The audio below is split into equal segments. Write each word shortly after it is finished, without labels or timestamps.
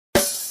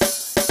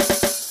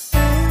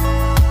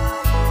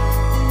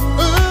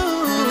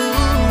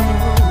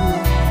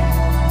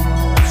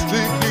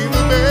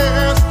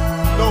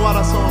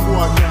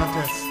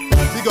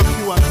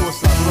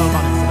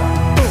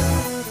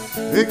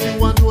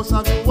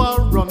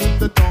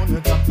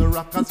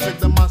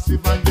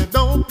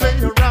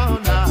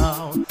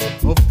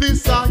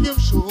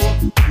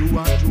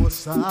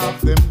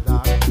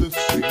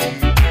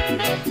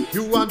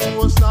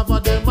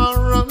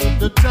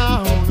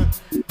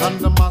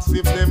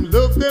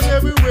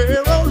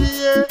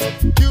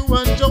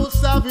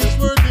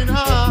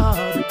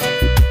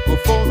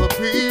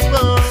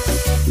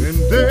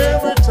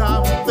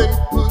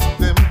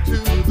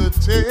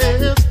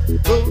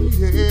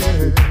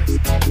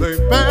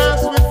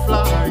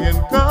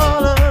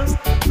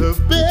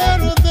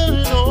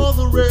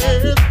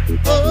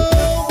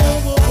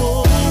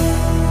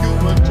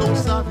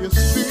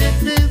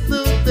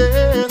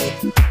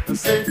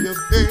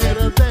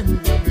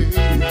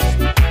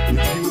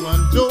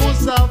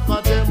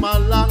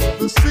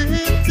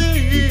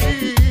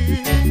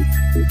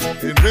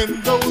When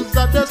those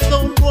other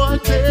sound boy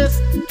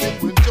taste, you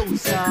and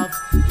Joseph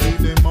play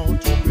them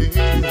out to base.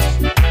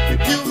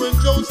 If you and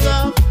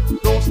Joseph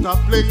don't stop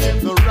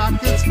playing the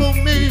rockets for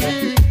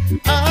me.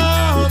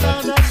 Oh,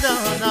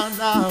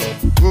 no.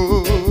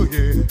 Oh,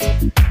 yeah.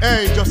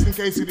 Hey, just in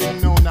case you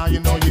didn't know, now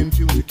you know you're in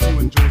tune to Q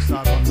and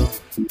Joseph on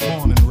the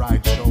morning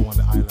ride show on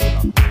the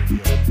Island Block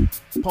Radio.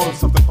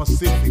 Pulse of the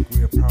Pacific,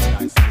 where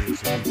paradise lives,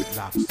 so keep it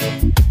locked.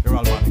 See, you're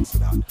all running to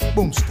that.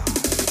 Boom, stop.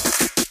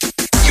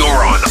 You're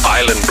on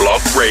Island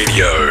Block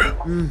Radio.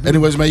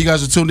 Anyways, man, you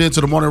guys are tuned in to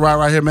the morning ride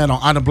right here, man, on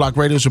Island Block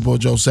Radio. It's your boy,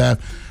 Joe Sav.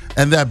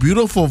 And that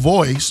beautiful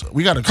voice,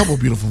 we got a couple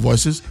of beautiful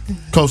voices.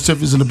 Coach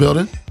Tiffany's in the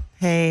building.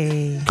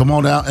 Hey. Come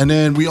on out. And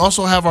then we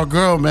also have our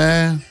girl,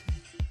 man,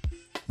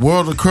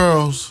 World of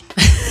Curls,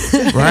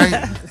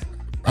 right?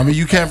 I mean,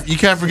 you can't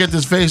forget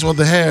this face or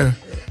the hair.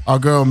 Our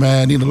girl,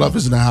 man, Nina Love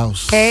is in the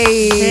house.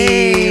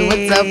 Hey,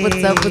 what's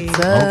up?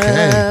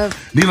 Okay.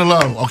 Nina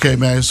Love, okay,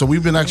 man. So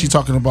we've been actually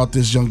talking about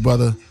this young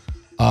brother.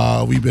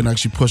 We've been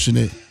actually pushing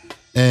it.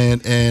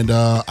 And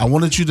I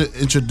wanted you to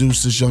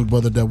introduce this young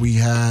brother that we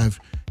have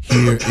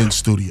here in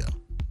studio.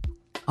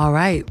 All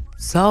right.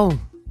 So,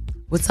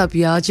 what's up,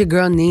 y'all? It's your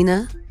girl,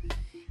 Nina.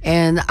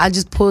 And I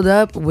just pulled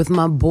up with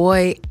my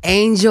boy,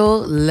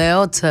 Angel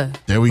Leota.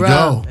 There we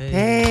go.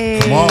 Hey.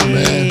 Come on,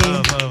 man.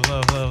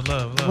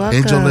 Welcome.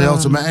 Angel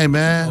Leota, man. Hey,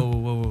 man.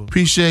 Whoa.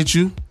 Appreciate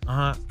you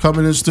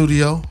coming in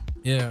studio.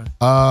 Yeah.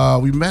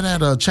 We met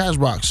at Chaz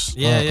Rock's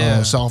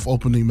South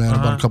opening, man,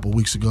 about a couple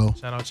weeks ago.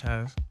 Shout out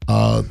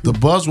Chaz. The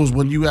buzz was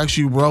when you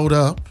actually rode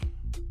up.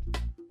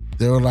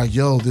 They were like,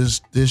 "Yo,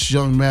 this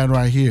young man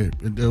right here."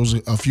 And there was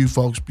a few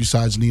folks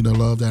besides Nina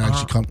Love that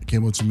actually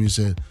came up to me and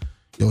said,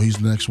 "Yo, he's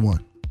the next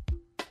one."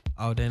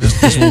 Oh, damn.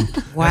 This one.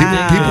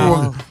 Wow. People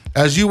were,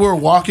 as you were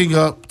walking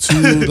up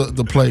to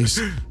the place,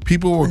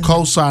 people were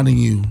co-signing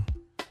you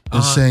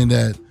and saying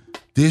that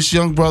this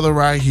young brother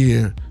right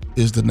here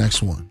is the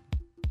next one.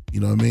 You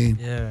know what I mean?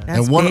 Yeah. That's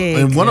and one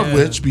big. of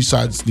which,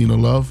 besides Nina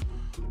Love,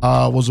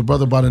 was a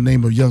brother by the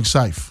name of Young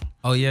Syfe.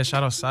 Oh, yeah.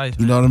 Shout out Scythe.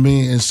 You know what I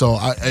mean? And so,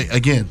 I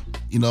again,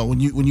 you know,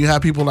 when you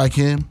have people like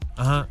him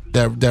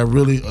that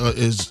really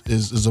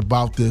is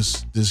about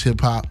this hip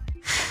hop,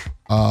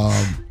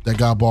 that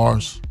got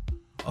bars.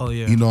 Oh,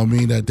 yeah. You know what I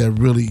mean? That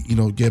really, you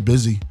know, get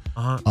busy.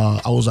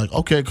 I was like,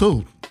 okay,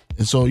 cool.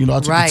 And so, you know, I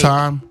took the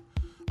time.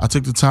 I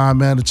took the time,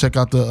 man, to check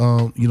out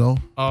the, you know,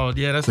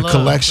 that's the love.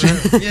 collection.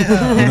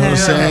 Yeah. You know what I'm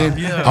saying?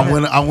 Yeah.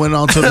 I went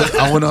on to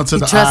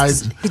the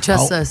eyes. He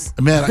trusts us.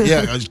 Man,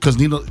 yeah, because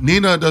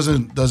Nina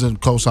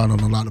doesn't co-sign on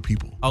a lot of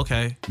people.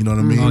 Okay. You know what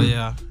I mean? Oh,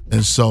 yeah.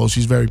 And so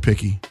she's very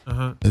picky.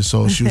 And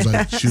so she was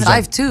like,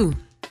 Life too.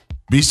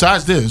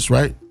 besides this,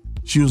 right?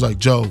 She was like,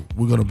 Joe,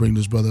 we're gonna bring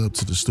this brother up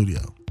to the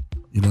studio.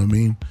 You know what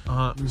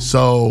I mean?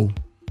 So,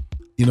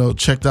 you know,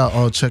 checked out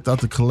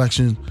the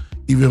collection.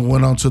 Even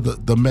went on to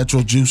the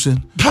Metro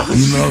Juicing.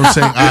 You know what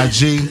I'm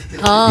saying? IG. You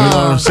know what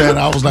I'm saying?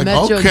 I was like,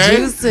 Metro okay.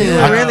 Juicing. You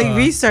were really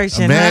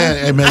researching, Man,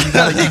 huh? hey man, you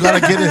gotta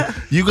get it.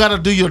 You gotta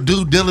do your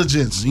due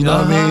diligence. You know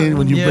what I mean?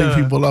 When you bring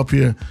people up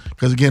here,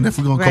 because again, if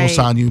we're gonna Right.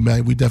 co-sign you,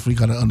 man, we definitely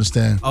gotta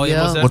understand Oh,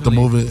 yeah. Most what the definitely.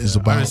 movement is I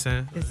about.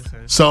 understand.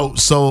 So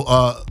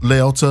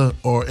Leota,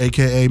 or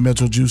AKA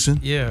Metro Juicing.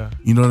 Yeah.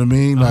 You know what I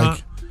mean?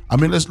 Like, I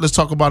mean, let's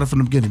talk about it from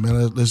the beginning,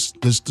 man. Let's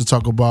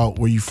talk about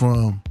where you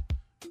from,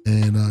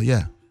 and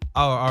yeah.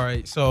 Oh, all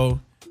right.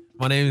 So,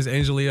 my name is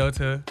Angel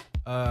Leota.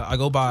 I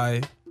go by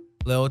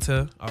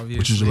Leota, obviously.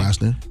 Which is your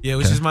last name? Yeah,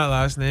 which Okay. is my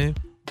last name.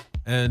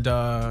 And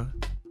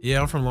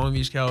yeah, I'm from Long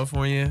Beach,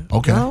 California.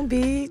 Okay. Long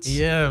Beach.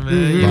 Yeah, man. You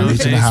know Long what I'm Beach in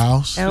the saying?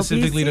 house.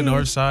 Specifically the LBC.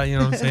 north side, you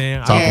know what I'm saying?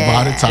 Talk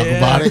about it. Talk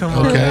about it. Come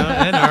on, Okay.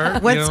 and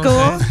Earth, What you know school?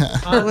 I'm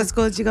saying? What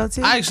school did you go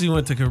to? I actually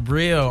went to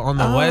Cabrillo on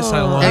the west side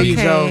of Long There you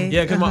Beach. go.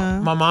 Yeah, because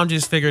my mom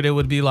just figured it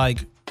would be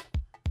like,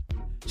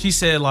 she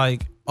said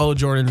like, oh,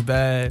 Jordan's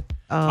bad.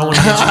 I want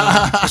to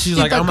get you. She's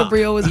like, thought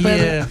Cabrillo was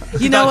better. Yeah.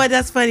 You know what?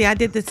 That's funny. I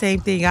did the same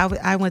thing.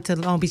 I went to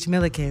Long Beach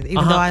Milliken,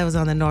 even though I was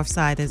on the north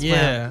side as Yeah.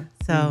 well.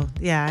 So,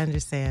 yeah, I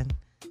understand.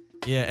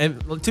 Yeah,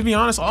 and look, to be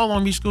honest, all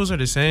Long Beach schools are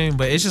the same,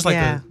 but it's just like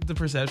Yeah. the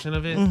perception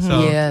of it.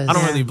 So Yes. I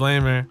don't Yeah. really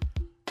blame her.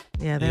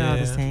 Yeah, they're all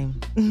the Yeah.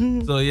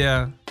 same. So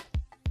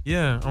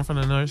yeah, I'm from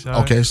the north side.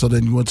 Okay, so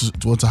then you went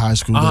to high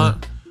school. Uh-huh.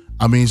 Then.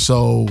 I mean,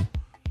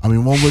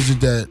 when was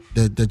it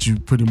that you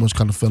pretty much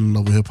kind of fell in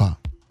love with hip hop?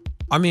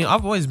 I mean,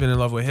 I've always been in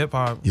love with hip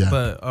hop. Yeah.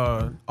 But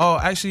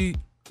actually,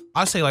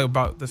 I say like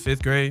about the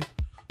 5th grade.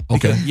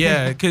 Okay.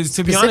 Yeah, because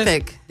to be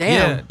Specific.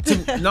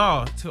 honest, Damn.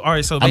 all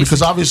right. So I mean, because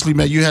basically, obviously,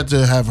 man, you had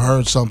to have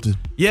heard something.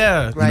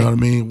 yeah. Right. You know what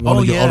I mean? One Oh,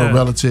 of your yeah. older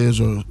relatives,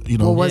 or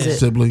What was it?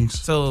 siblings.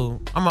 So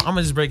I'm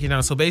gonna just break it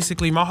down. So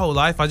basically, my whole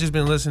life I just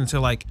been listening to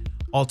like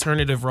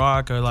alternative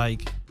rock or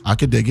like I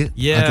could dig it. I could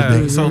yeah.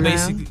 dig it. So Yeah.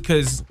 basically,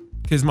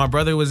 because my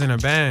brother was in a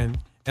band,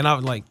 and I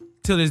would like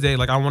till this day,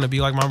 like I want to be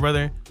like my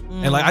brother,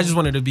 and like I just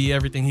wanted to be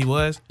everything he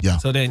was. Yeah.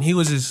 So then he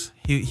was just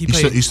he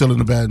He's still in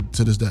the band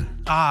to this day.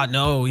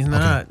 No, he's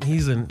not.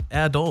 He's an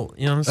adult.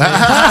 You know what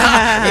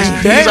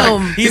I'm saying?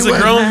 Damn. He's a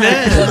grown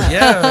man.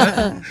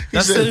 Yeah.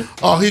 That's it.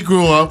 He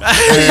grew up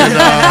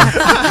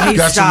and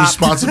got some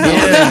responsibility.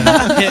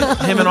 Yeah.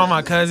 Him and all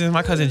my cousins,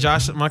 my cousin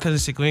Josh, my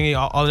cousin Sikwingi,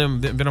 all of them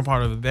been a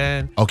part of the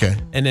band. Okay.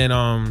 And then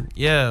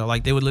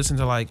like they would listen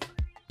to like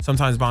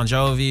sometimes Bon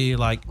Jovi,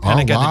 like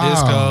Panic at the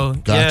Disco.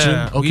 Gotcha.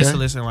 Yeah. Okay. We used to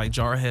listen to like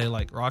Jarhead,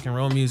 like rock and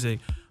roll music.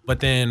 But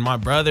then my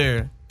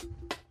brother,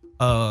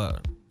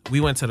 we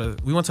went to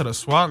the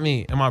swap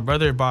meet and my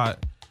brother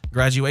bought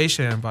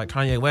Graduation by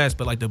Kanye West,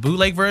 but like the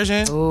bootleg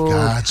version. Oh,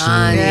 Gotcha.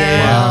 Kanye.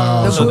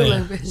 Wow. The So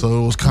bootleg version.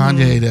 So it was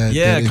Kanye that.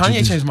 Yeah, that Kanye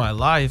introduced- changed my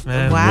life,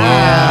 man.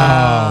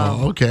 Wow.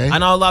 Okay. I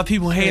know a lot of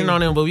people hating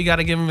on him, but we got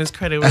to give him his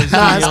credit. Where it's due,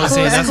 Nah, you know what I'm it's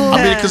saying? cool, That's it's cool.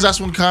 I mean, because that's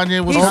when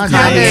Kanye was He's Kanye.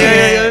 Kanye.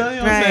 Yeah, you know what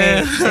I'm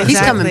Right. saying? He's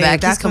coming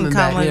back. That's He's coming when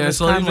back. Kanye Yeah, was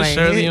slowly but Kanye.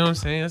 surely, you know what I'm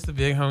saying? That's the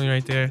big homie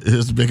right there.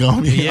 It's a big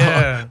homie.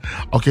 Yeah.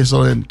 Okay,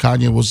 so then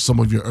Kanye was some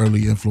of your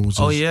early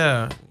influences. Oh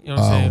yeah, you know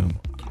what I'm saying.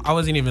 I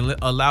wasn't even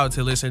allowed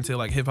to listen to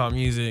like hip hop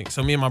music,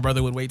 so me and my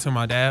brother would wait till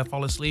my dad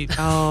fall asleep,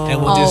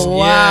 and we'll just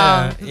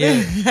wow.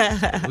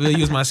 yeah. We'll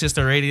use my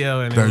sister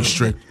radio and Very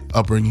strict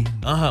upbringing.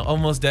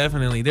 Almost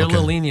definitely. They're a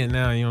little lenient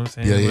now, you know what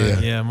I'm saying? Yeah,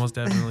 But yeah. most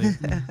definitely.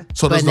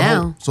 So But does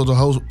now-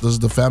 does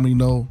the family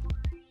know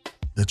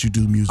that you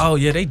do music? Oh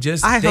yeah, they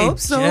just I they hope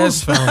so.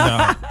 just found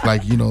out.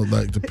 Like like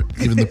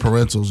even the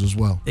parentals as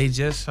well. They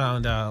just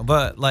found out.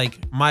 But like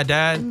my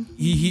dad,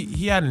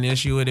 he had an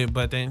issue with it,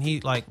 but then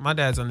my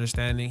dad's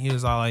understanding. He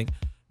was all like,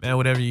 man,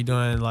 whatever you're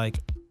doing, like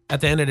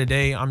at the end of the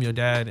day, I'm your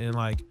dad and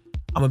like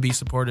I'm gonna be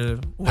supportive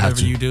whatever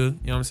to. you do.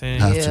 You know what I'm saying?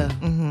 Have Yeah. to.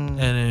 And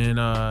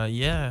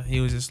then he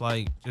was just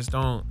like, just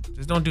don't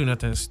do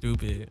nothing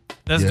stupid.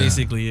 That's Yeah.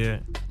 basically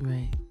it.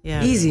 Right.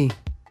 Yeah. Easy.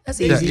 That's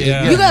easy.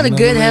 Yeah. You got a know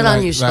good what I head mean? on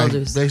your Like,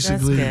 shoulders. That's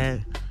basically,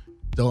 good.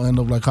 don't end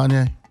up like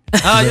Kanye.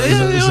 Yeah, Is you that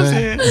know what I'm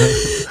saying?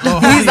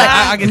 saying? He's like,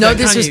 I get no that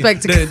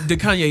disrespect to- the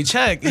Kanye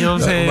check. You know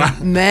what I'm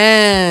saying?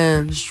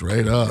 Man.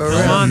 Straight up. real.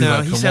 Come on now.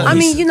 Like, He come said- on. I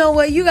mean, you know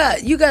what? You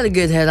got a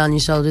good head on your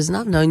shoulders, and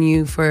I've known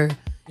you for,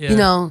 Yeah. you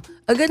know,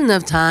 a good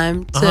enough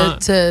time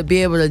to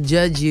be able to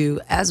judge you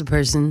as a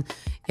person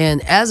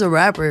and as a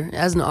rapper,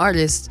 as an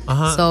artist.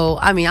 So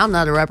I mean, I'm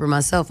not a rapper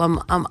myself. I'm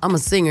a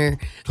singer.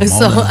 Come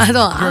So on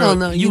now. I don't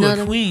know. You know a what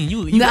I mean?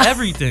 queen. You Nah.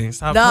 everything.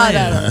 Stop No, playing.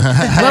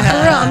 But for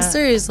real, I'm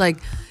serious. Like,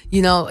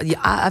 you know,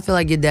 I feel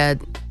like your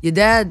dad,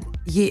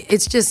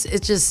 it's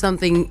just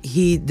something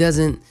he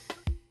doesn't,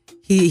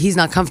 he's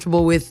not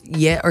comfortable with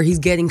yet, or he's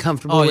getting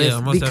comfortable Oh, yeah,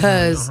 with most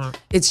because definitely.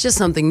 it's just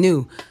something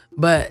new.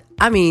 But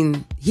I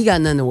mean, he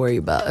got nothing to worry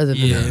about other than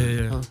Yeah, that.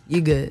 yeah, yeah.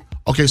 You good?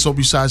 Okay, so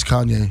besides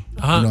Kanye, you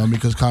know, I mean,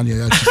 because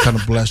Kanye actually kind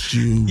of blessed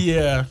you.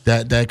 Yeah.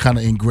 That kind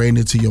of ingrained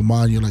into your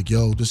mind. You're like,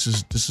 yo, this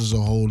is a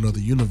whole nother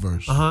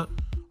universe. I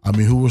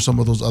mean, who were some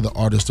of those other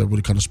artists that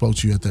really kind of spoke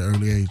to you at that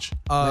early age?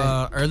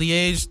 Early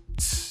age,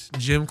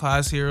 Gym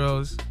Class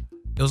Heroes.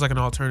 It was like an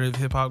alternative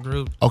hip hop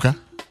group. Okay.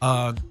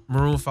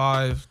 Maroon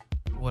 5.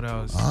 What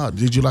else?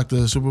 Did you like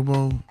the Super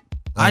Bowl?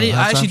 I actually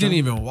halftime didn't show?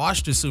 even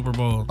watch the Super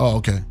Bowl. Oh,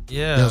 okay.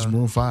 Yeah. it was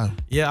Maroon 5.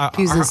 Yeah,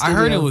 He was in I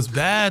heard it studio. was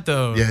bad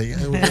though. Yeah.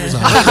 It was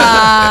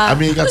I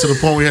mean, it got to the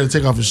point where he had to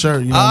take off his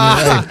shirt. You know what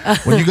I mean?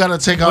 Hey, when you got to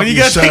take off you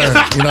your gotta take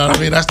shirt, you know what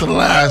I mean? That's the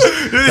last.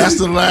 That's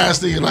the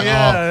last thing. You're like,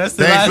 Yeah, oh, that's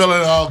the they ain't last-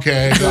 feeling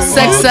okay.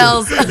 Sex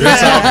sells. It's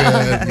all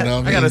good. You know what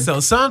I mean? I gotta sell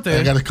something.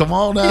 I gotta come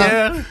on now.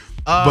 Yeah.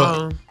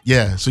 But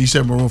yeah, so you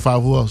said Maroon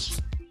 5. Who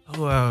else?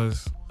 Who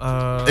else?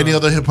 Any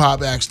other hip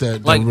hop acts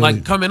that Like really,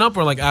 like coming up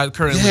or like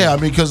currently? yeah, I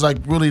mean, because like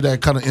really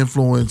that kind of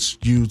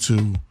influenced you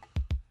to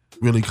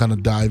really kind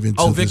of dive into.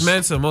 Oh, Vic this.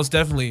 Mensa, most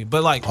definitely.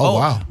 But like, Oh,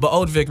 wow. but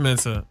old Vic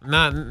Mensa,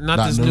 not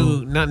this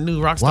new. not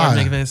new rock Why? star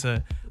Vic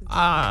Mensa.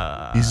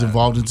 He's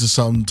involved into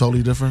something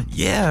totally different.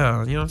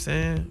 Yeah, you know what I'm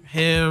saying?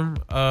 Him,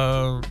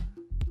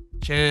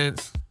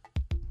 Chance,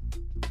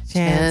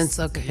 Chance,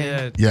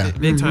 okay. yeah, Yeah.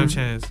 big time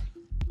Chance,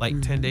 like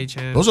 10-day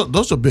Chance.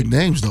 Those are big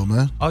names though,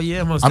 man. Oh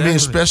yeah, most I mean, definitely.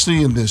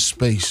 especially in this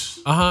space.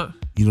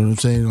 You know what I'm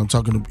saying? I'm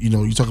talking,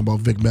 you're talking about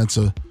Vic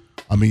Mensa.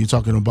 I mean, you're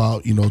talking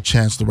about,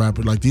 Chance the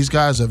Rapper. Like these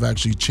guys have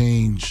actually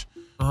changed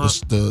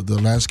the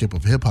landscape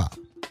of hip hop.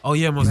 Oh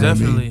yeah, most You know what I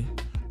mean? definitely.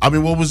 I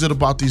mean, what was it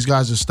about these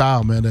guys'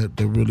 style, man, that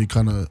really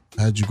kind of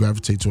had you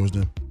gravitate towards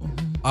them?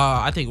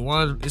 I think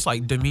one, it's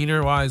like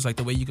demeanor wise, like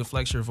the way you could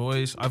flex your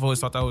voice. I've always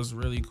thought that was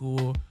really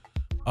cool.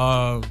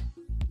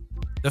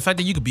 The fact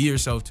that you could be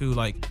yourself too,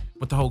 like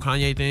with the whole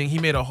Kanye thing. He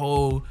made a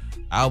whole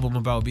album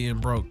about being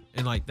broke,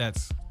 and like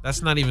that's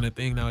not even a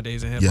thing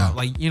nowadays in hip hop. Yeah.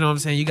 Like, you know what I'm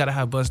saying? You gotta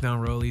have bust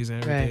down rollies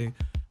and everything.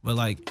 But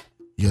like,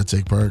 You gotta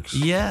take perks.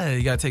 yeah,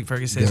 you gotta take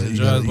Percocets You and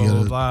gotta- drugs, you blah blah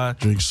gotta blah.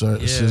 Drink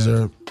Yeah.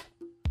 scissor.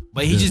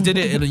 But he just did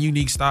it in a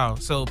unique style.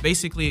 So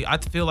basically, I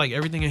feel like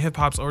everything in hip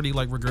hop's already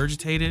like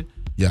regurgitated.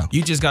 Yeah.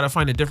 You just gotta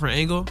find a different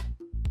angle,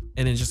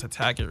 and then just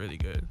attack it really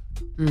good.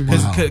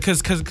 Wow.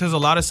 Because a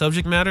lot of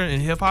subject matter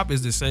in hip hop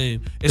is the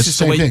same. It's just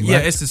the the way. same thing, Yeah,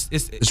 right? it's just,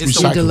 it's It's the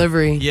recycled. Your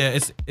delivery. yeah,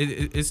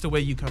 it's the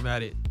way you come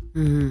at it,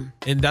 and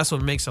that's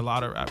what makes a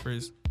lot of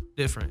rappers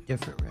different.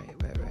 Different,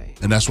 right.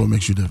 And that's what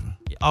makes you different.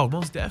 Oh,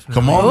 most definitely.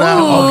 Come on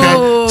now.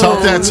 Okay.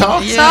 Talk that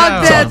talk. Yeah.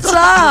 Talk that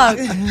talk.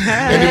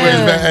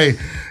 Anyways, man,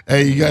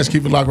 hey, you guys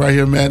keep it locked right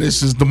here, man.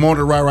 This is the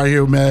morning right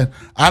here, man.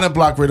 Island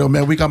Block Radio,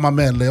 man. We got my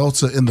man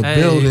Leota in the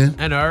building.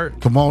 And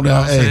Art. Come on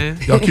now. Hey,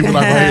 y'all keep it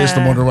locked right here. It's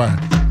the morning ride.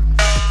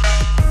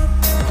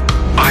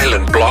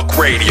 Island Block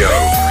Radio.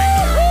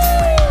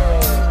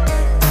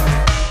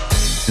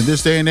 In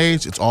this day and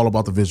age, it's all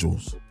about the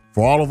visuals.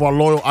 For all of our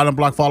loyal Island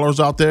Block followers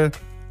out there,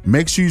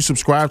 make sure you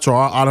subscribe to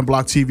our Island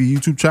Block TV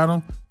YouTube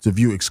channel to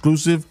view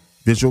exclusive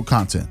visual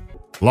content.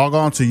 Log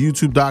on to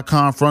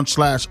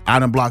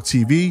youtube.com/Island Block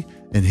TV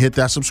and hit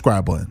that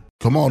subscribe button.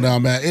 Come on now,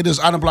 man. It is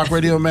Island Block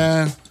Radio,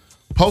 man.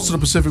 Post to the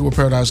Pacific where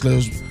paradise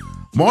lives.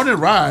 Morning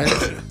ride.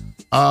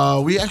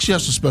 We actually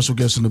have some special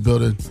guests in the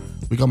building.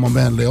 We got my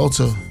man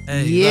Leota.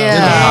 Hey,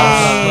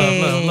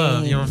 Yeah.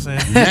 love. You know what I'm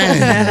saying? Man,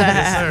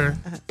 Yes, sir.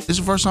 this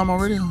your first time on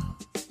radio?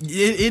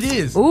 It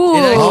is. Ooh. It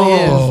actually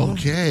is. Oh,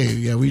 okay.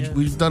 Yeah,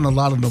 we've done a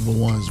lot of number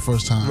ones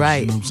first time. Right.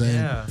 You know what I'm saying?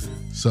 Yeah.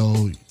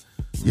 So,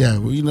 yeah,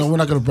 we're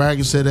not gonna brag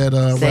and say that Say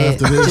right it.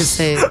 after this. Just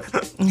say it.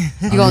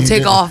 You're going to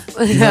take off.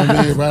 You know what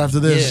I mean? Right after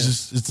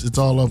this, Yeah. it's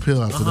all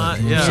uphill after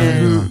that. You know what I'm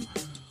Yeah.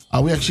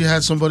 saying? We actually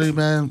had somebody,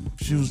 man.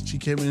 She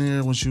came in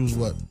here when she was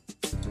what?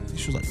 I think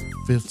she was like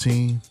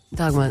 15,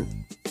 Talking about,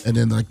 and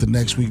then like the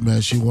next week,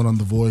 man, she went on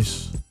The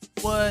Voice.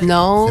 What?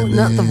 no, And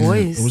not The then-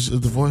 Voice. Was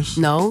it The Voice?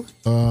 No.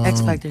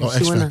 X Factor. Oh, She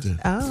X went on- Factor.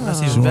 Oh. That's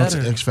She even went to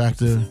better. X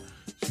Factor.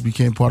 She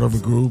became part of a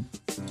group.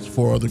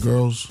 4 other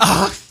girls.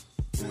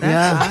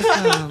 Yeah,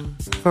 Awesome.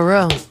 for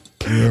real.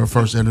 Her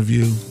first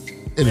interview.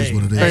 It is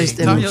what it is. First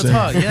You know Talk what your I'm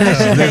talk. saying? Yeah.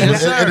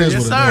 Yes, sir. It is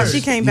Yes, what it sir. is.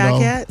 She came You back know,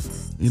 yet?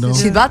 You know,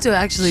 She's about to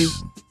actually.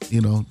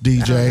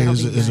 DJ Oh,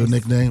 is that'll be her nice.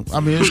 nickname. I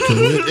mean, it's cool.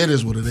 It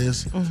is what it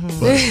is. But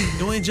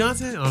Dwayne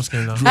Johnson? I'm just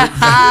kidding.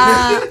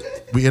 No.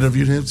 we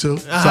interviewed him too.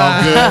 It's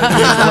all good.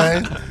 We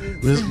ain't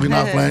playing. We're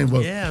not playing,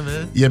 but Yeah,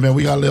 man. yeah, man,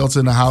 we got Leota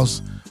in the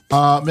house.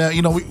 Man,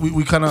 you know,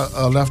 we kind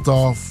of left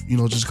off, you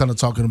know, just kind of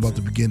talking about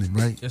the beginning,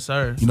 right? Yes,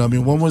 sir. You know what I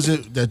mean? When was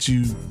it that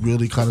you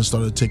really kind of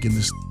started taking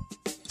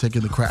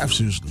the craft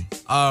seriously?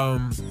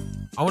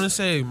 I want to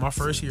say my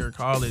first year of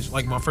college,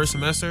 like my first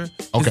semester.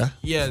 Okay.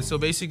 Yeah, so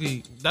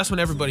basically, that's when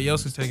everybody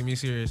else was taking me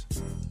serious.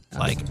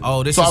 Like,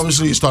 oh, this So is.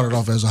 obviously it started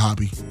off as a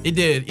hobby. It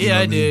did. know Yeah, what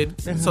I it mean?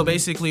 did. So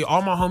basically,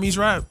 all my homies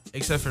rap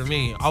except for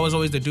me. I was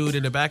always the dude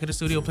in the back of the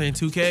studio playing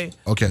 2K.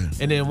 Okay.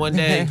 And then one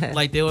day,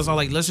 like, they was all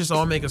like, let's just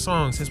all make a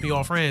song since we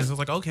all friends. I was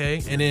like,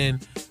 okay. And then,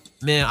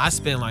 man, I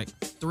spent like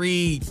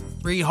three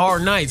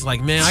hard nights.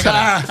 Like, man,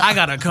 I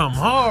gotta come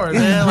hard,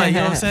 man. Like, you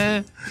know what I'm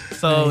saying?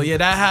 So yeah,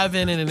 that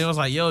happened, and then it was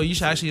like, yo, you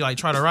should actually like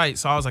try to write.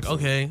 So I was like,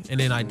 okay. And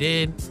then I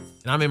did,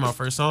 and I made my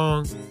first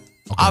song.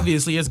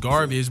 Obviously, it's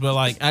garbage, but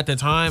like at the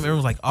time, everyone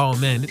was like, oh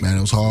man, Man,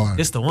 it was hard.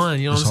 it's the one.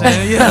 You know what It's I'm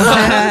saying?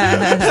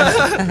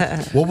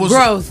 Yeah. What was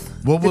Growth.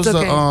 What was It's the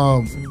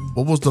okay.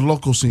 what was the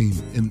local scene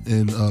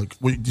in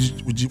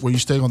were you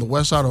staying on the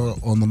west side or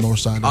on the north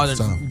side at the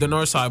time? The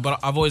north side, but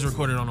I've always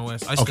recorded on the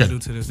west. I still do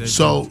to this day.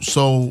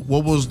 So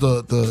what was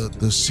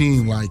the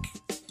scene like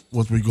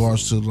with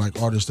regards to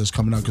like artists that's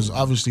coming out? Because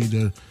obviously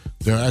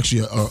there are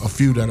actually a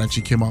few that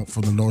actually came out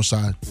from the north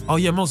side oh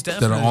yeah, most that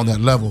definitely. are on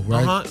that level,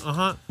 right?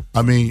 Uh-huh.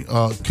 I mean,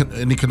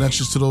 any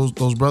connections to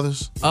those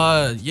brothers?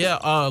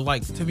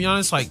 Like to be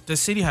honest, like the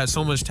city has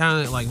so much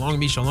talent, like Long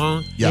Beach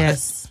alone. Yeah.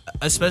 Yes.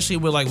 Especially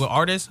with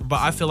artists, but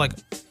I feel like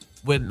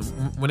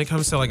when it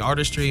comes to like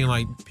artistry and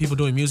like people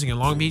doing music in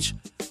Long Beach,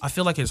 I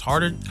feel like it's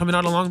harder coming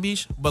out of Long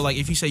Beach. But like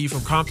if you say you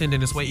from Compton,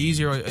 then it's way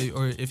easier.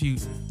 Or if you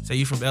say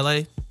you from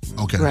LA,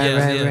 Okay.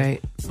 Right.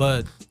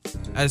 But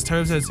as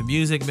terms of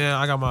music, man,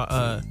 I got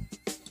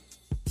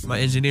my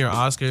engineer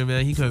Oscar,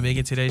 man. He couldn't make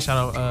it today.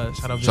 Shout out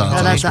Shout out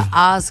Shout to out to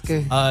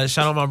Oscar.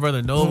 shout out my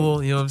brother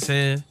Noble. You know what I'm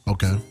saying?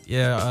 Okay.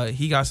 Yeah,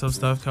 he got some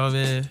stuff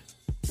coming.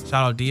 Shout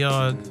out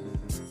Dion.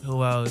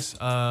 Who else?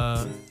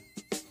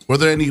 Were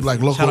there any like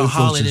local Shout out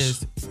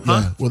influences? Holland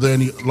Huh? Yeah. Were there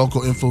any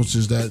local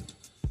influences that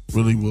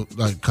really would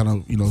like kind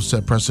of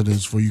set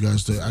precedents for you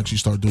guys to actually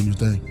start doing your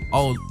thing?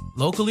 Oh,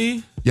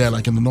 locally? Yeah,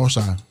 like in the north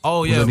side.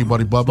 Oh yeah. Was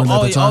anybody bubbling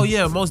at the time? Oh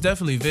yeah, most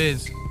definitely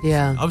Vince.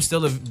 Yeah. I'm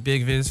still a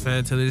big Vince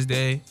fan to this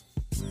day.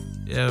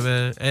 Yeah,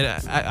 man. And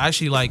I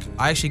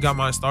actually got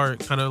my start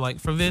kind of like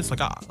from Vince.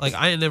 Like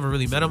I ain't never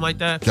really met him like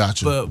that.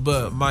 Gotcha.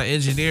 But my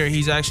engineer,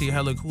 he's actually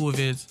hella cool with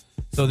Vince.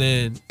 So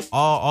then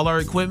all our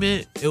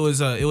equipment, it was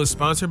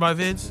sponsored by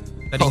Vince.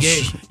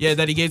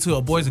 That he gave to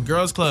a Boys and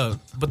Girls Club.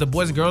 But the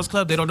Boys and Girls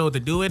Club, they don't know what to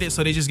do with it,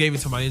 so they just gave it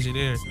to my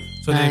engineer.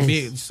 So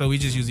Nice. so we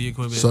just use the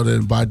equipment. So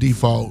then by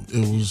default,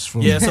 it was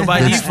from. yeah, so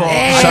by default,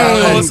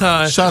 Hey.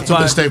 Shout out to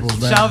Vince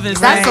Staples, man. Shout out Vince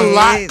That's a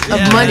lot of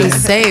Yeah. money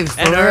saved, for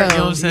and her, you know what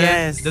real. I'm saying?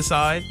 Yes. The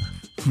side.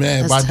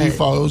 Man, That's by tight.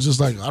 default, it was just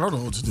like I don't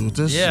know what to do with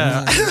this. Yeah.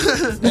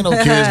 Ain't no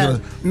kids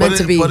gonna. Meant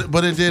to be.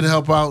 But it did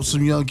help out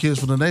some young kids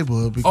from the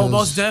neighborhood because Oh,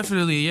 most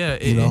definitely, yeah.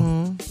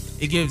 know.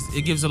 It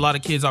gives a lot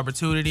of kids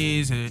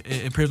opportunities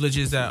and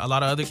privileges that a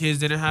lot of other kids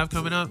didn't have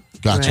coming up.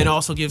 Gotcha. And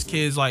also gives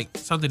kids like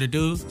something to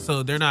do,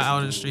 so they're not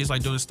out in the streets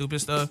like doing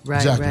stupid stuff. Right,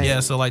 Exactly. right.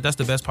 Yeah, so like that's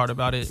the best part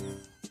about it.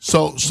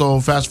 So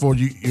fast forward,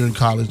 you're in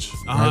college,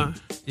 right?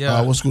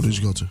 Yeah. What school did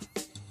you go to?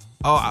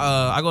 Oh,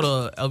 I go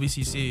to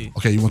LBCC.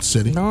 Okay, you went to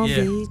City. Long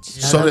Yeah. Beach.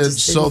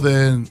 So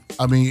then,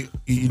 I mean,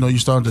 you know, you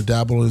started to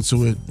dabble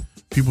into it.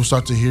 People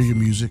start to hear your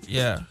music.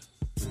 Yeah.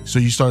 So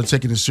you started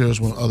taking it serious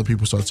when other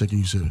people started taking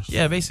you serious.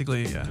 Yeah,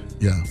 basically, yeah.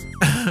 Yeah.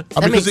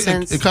 That makes because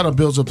sense. it kind of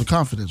builds up the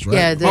confidence, right?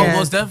 Yeah, it Oh, does.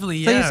 most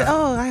definitely, So yeah. you say,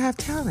 oh, I have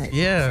talent.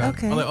 Yeah.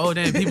 Okay. I'm like, oh,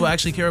 damn, people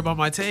actually care about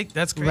my take?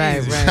 That's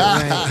Right, crazy.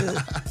 right.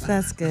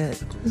 That's good.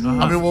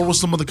 I mean, what was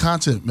some of the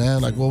content,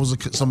 man? Like, what was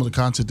some of the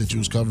content that you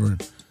was covering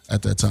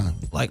at that time?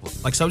 Like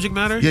subject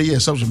matter? Yeah,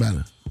 subject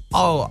matter.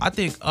 Oh, I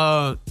think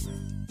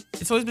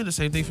it's always been the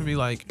same thing for me,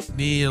 like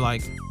me and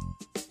like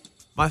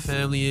my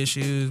family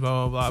issues,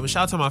 blah blah blah. But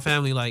shout out to my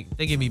family, like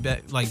they give me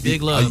like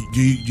big love.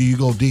 Do you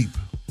go deep?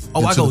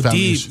 Oh, I into go the family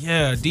deep, issue?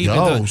 yeah, deep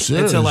Yo,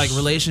 serious. into like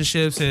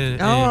relationships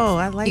and Oh,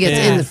 I like You get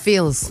that. in the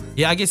feels.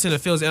 yeah, I get in the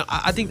feels. And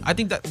I think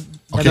that.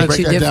 Okay, makes break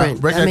you that down.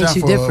 different. Break That that makes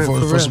down you different, for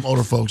for real. some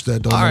older folks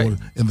that don't All know right. what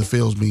in the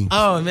feels mean.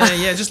 Oh man,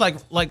 yeah, just like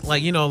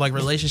you know, like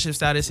relationship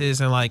statuses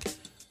and like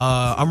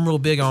I'm real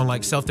big on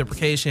like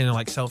self-deprecation and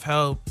like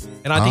self-help.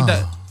 And I think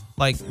that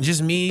like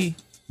just me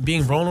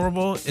being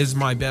vulnerable is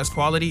my best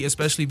quality,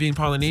 especially being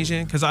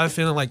Polynesian, because I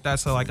feel like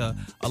that's a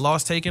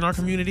lost take in our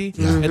community.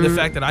 And the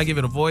fact that I give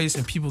it a voice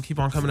and people keep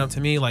on coming up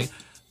to me like,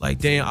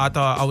 damn, I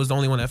thought I was the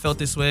only one that felt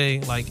this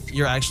way. Like,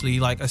 you're actually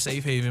like a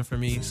safe haven for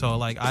me. So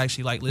like, I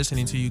actually like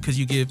listening to you because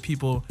you give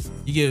people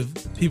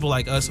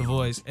like us a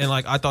voice. And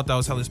like, I thought that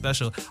was hella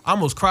special. I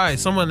almost cried.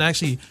 Someone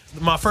actually,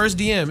 my first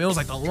DM, it was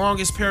like the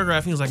longest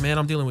paragraph. He was like, man,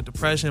 I'm dealing with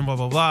depression, blah,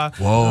 blah, blah.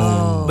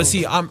 Whoa. But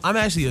see, I'm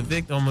actually a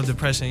victim of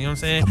depression. You know what I'm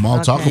saying? Come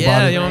on, talk Okay. about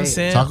Yeah, it. you know what I'm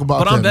saying? Talk about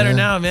but I'm that, better man.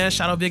 now, man.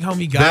 Shout out big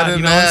homie God. Better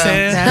You know what I'm now.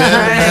 saying?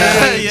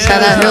 That's Yeah.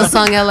 Shout out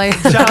Hillsong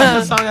LA. Shout out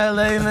to Song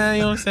LA, man.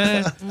 You know what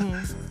I'm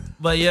saying?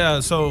 But yeah,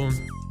 so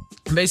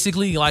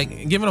basically,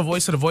 like giving a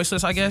voice to the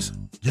voiceless, I guess.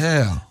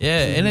 Yeah. Yeah,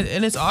 and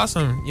it's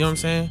awesome. You know what I'm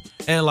saying?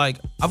 And like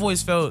I've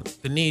always felt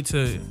the need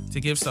to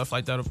give stuff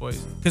like that a voice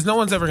because no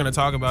one's ever gonna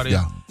talk about it.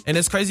 Yeah. And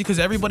it's crazy because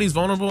everybody's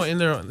vulnerable in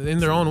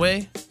their own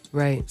way.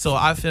 Right. So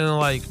I feel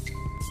like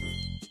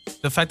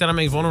the fact that I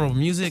make vulnerable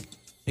music,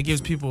 it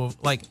gives people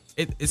like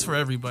it's for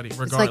everybody,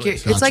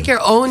 regardless. It's like you're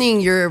owning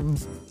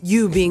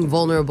you being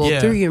vulnerable Yeah.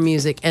 through your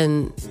music,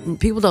 and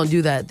people don't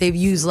do that. They've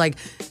used like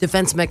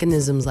defense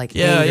mechanisms like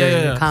anger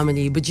and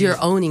comedy, but you're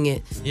owning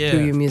it Yeah.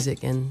 through your music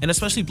and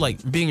especially like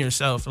being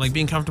yourself, like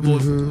being comfortable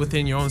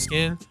within your own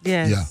skin.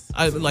 Yes. Yeah.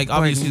 I like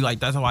obviously like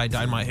that's how I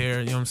dyed my hair.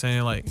 You know what I'm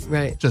saying? Like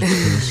right. Just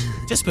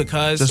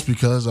because. just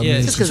because. I Yeah,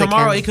 mean, Just 'cause I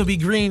tomorrow can. it could be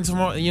green.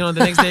 Tomorrow, you know, the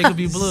next day it could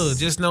be blue.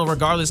 Just know,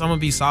 regardless, I'm gonna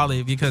be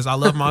solid because I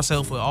love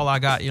myself with all I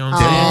got. You know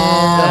what I'm saying?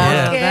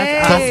 Yeah. Okay.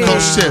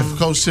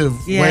 Coach Siv,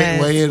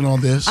 Yes. weigh in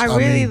on this. I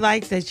really mean,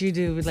 like that you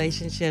do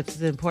relationships.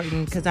 It's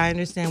important because I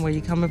understand where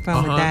you're coming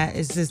from with that.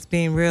 It's just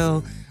being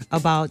real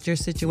about your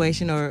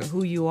situation or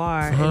who you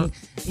are. And,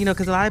 you know,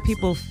 because a lot of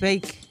people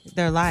fake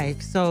their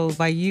life. So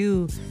by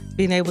you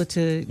being able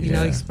to, you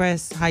know,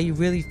 express how you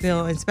really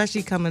feel, and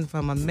especially coming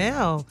from a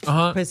male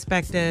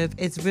perspective,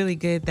 it's really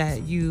good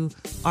that you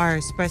are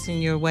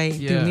expressing your way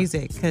through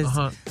music. Because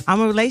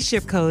I'm a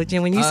relationship coach.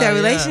 And when you said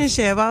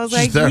relationship, I was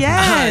like, there.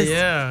 yes.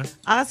 Yeah.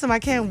 Awesome. I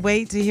can't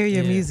wait to hear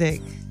your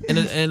music. And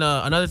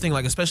another thing,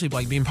 like especially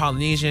like being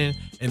Polynesian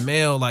and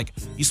male, like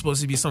you're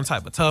supposed to be some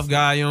type of tough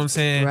guy. You know what I'm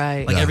saying?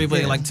 Right. Like Yeah.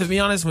 everybody, like to be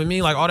honest with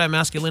me, like all that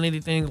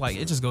masculinity thing, like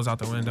it just goes out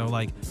the window.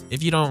 Like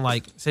if you don't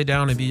like sit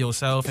down and be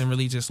yourself and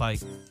really just like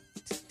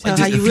Tell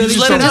just, how you if really just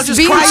let it feel. out, just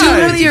be cry.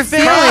 true with your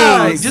feelings.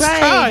 Cry. Just Right.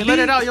 cry. Let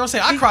it out. You know what I'm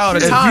saying? I cry all the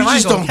if time. you I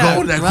ain't just gonna don't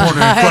go in cap. that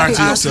corner and cry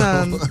to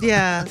yourself. Awesome.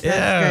 Yeah. That's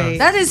Yeah. great.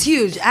 That is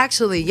huge,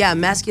 actually. Yeah,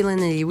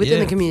 masculinity within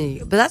Yeah. the community,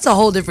 but that's a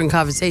whole different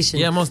conversation.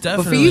 Yeah, most But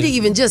for definitely. you to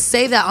even just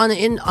say that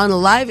on a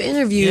live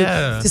interview,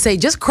 Yeah. to say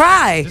just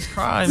cry, Just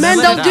cry, men man.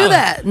 Let don't it do out.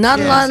 that. Not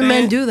a Yeah. lot of men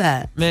Saying? do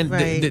that. Man,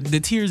 Right. the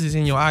tears is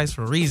in your eyes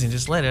for a reason.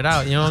 Just let it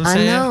out. You know what I'm I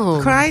saying? know.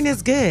 Crying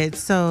is good,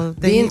 so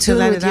they Be in need to tune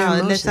let with it your out.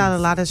 It lets out a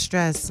emotions. lot of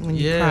stress when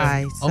you Yeah,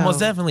 cry. So. almost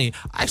definitely.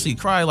 I actually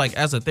cry like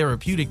as a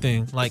therapeutic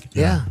thing. Like,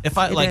 Yeah. if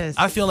I It like, is.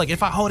 I feel like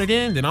if I hold it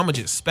in, then I'm gonna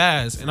just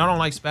spaz, and I don't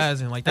like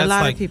spazzing. Like that's lot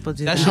of like people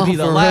do that that. should be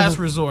the Oh, for last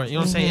real. resort. You know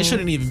what I'm saying? It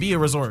shouldn't even be a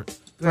resort.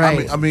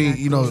 Right. I mean,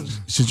 you know,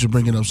 since you're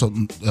bringing up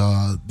something,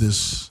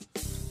 this,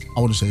 I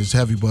want to say it's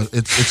heavy, but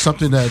it's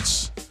something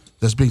that's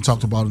being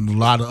talked about in a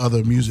lot of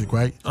other music,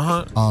 right?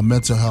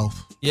 Mental health.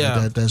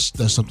 Yeah. That's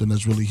something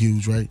that's really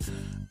huge, right?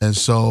 And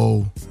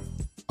so,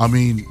 I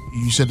mean,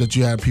 you said that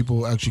you had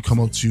people actually come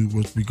up to you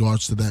with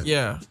regards to that.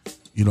 Yeah.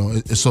 You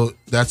know, so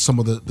that's some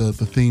of the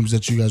themes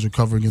that you guys are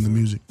covering in the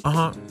music.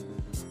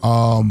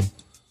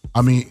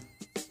 I mean,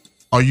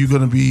 are you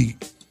going to be?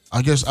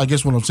 I guess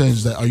what I'm saying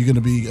is that are you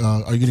going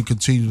to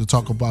continue to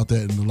talk about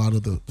that in a lot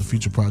of the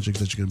future projects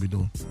that you're going to be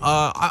doing?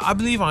 I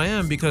believe I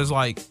am because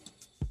like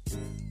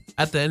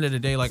at the end of the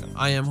day, like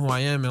I am who I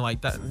am, and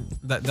like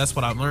that's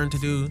what I've learned to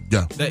do.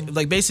 Yeah.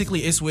 Like basically,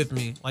 it's with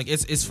me. Like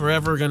it's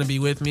forever gonna be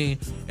with me.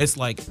 It's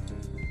like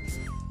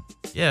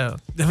Yeah.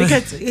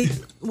 Because,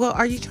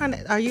 are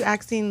you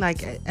asking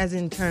like as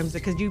in terms,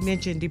 because you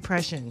mentioned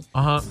depression.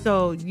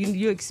 So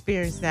you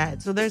experience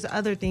that. So there's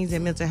other things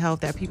in mental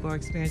health that people are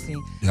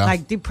experiencing,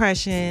 like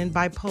depression,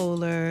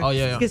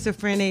 bipolar,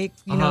 schizophrenic,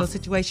 you know,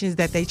 situations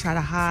that they try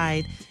to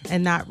hide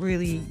and not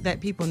really let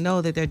people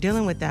know that they're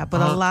dealing with that.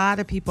 But a lot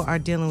of people are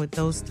dealing with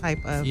those type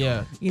of,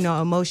 you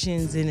know,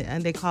 emotions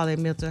and they call it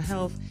mental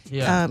health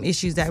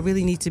issues that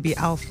really need to be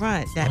out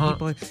front that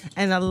people,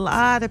 and a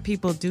lot of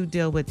people do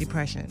deal with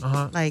depression.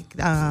 Like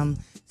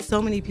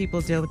so many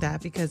people deal with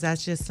that because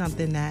that's just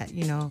something that,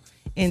 you know,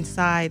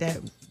 inside that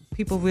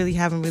people really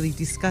haven't really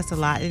discussed a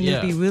lot. And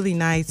it'd be really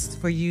nice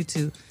for you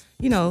to,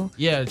 you know,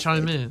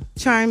 chime in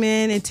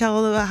and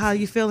tell about how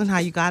you feel and how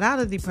you got out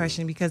of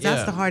depression, because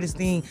that's the hardest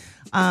thing.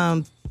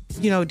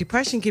 You know,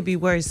 depression can be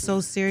where it's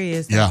so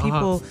serious that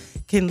people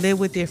can live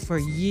with it for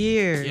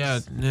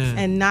years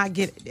and not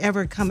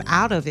ever come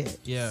out of it.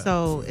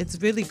 So it's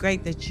really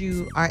great that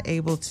you are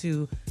able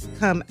to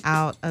come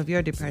out of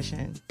your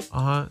depression.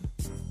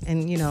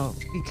 And, you know,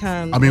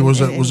 become. I mean, was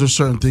there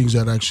certain things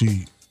that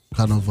actually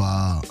kind of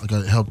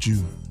helped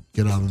you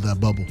get out of that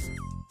bubble?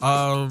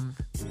 Well,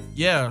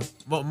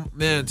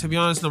 man, to be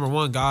honest, number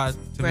one, God,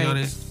 to be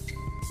honest.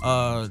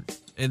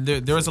 And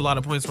there was a lot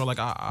of points where like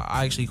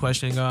I actually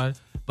questioned God.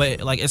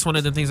 But like it's one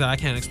of the things that I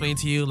can't explain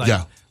to you. Like,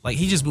 like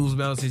he just moves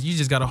mountains. You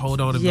just gotta hold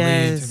on and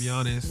believe. To be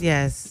honest.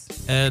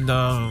 And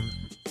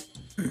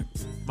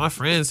my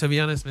friends, to be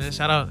honest, man.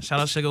 Shout out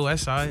Sugar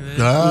Westside,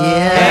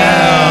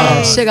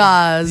 man.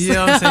 Sugars. You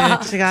know what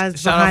I'm saying?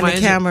 Sugars behind the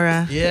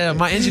camera. Yeah,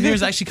 my engineer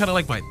is actually kind of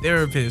like my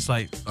therapist.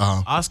 Like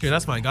Oscar,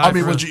 that's my guy. I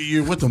mean,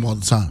 you're with them all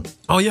the time.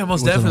 Oh yeah,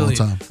 most definitely.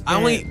 All the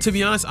time. To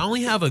be honest, I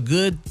only have a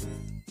good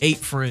 8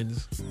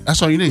 friends.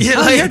 That's all you need. You're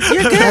good.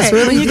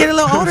 When you get a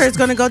little older, it's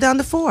going to go down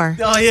to 4.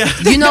 Oh yeah.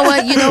 You know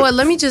what?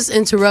 Let me just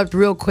interrupt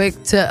real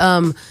quick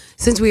to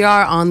since we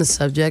are on the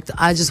subject,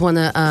 I just want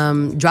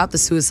to drop the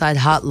suicide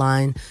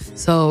hotline.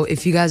 So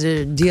if you guys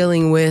are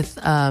dealing with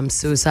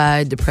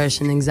suicide,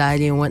 depression,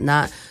 anxiety, and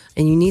whatnot,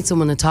 and you need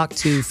someone to talk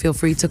to, feel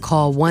free to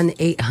call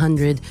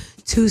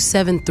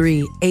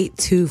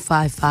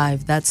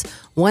 1-800-273-8255. That's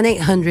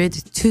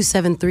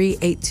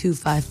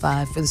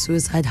 1-800-273-8255 for the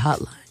suicide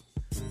hotline.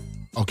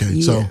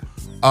 Okay, so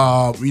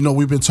you know,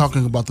 we've been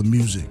talking about the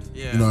music.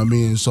 You know what I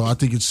mean? So I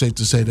think it's safe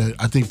to say that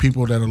I think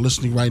people that are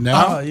listening right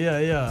now,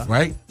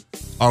 right,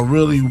 are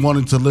really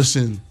wanting to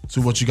listen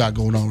to what you got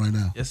going on right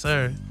now. Yes,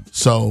 sir.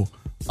 So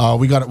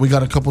we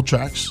got a couple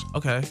tracks.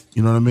 Okay.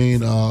 You know what I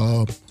mean?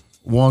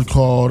 One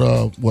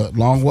called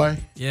Long Way.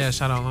 Yeah,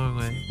 shout out Long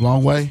Way.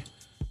 Long Way.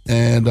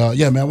 And man,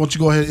 why don't you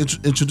go ahead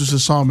and introduce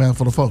this song, man,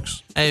 for the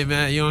folks. Hey,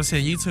 man, you know what I'm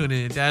saying? You tune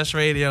in. Dash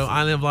Radio,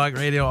 Island Block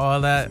Radio,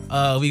 all that.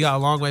 We got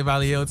Long Way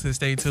Valio to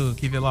stay tuned.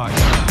 Keep it locked.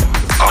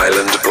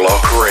 Island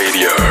Block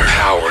Radio,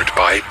 powered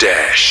by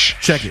Dash.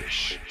 Check it.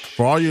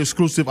 For all your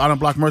exclusive Island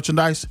Block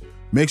merchandise,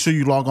 make sure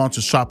you log on to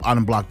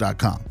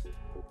shopislandblock.com.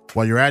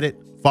 While you're at it,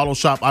 follow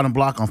Shop Island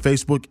Block on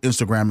Facebook,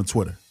 Instagram, and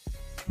Twitter.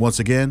 Once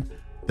again,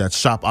 that's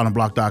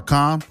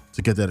shopislandblock.com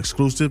to get that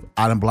exclusive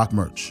Island Block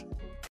merch.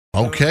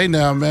 Okay,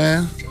 now,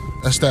 man.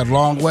 That's that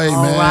Long Way,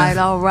 man.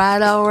 All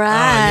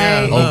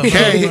right.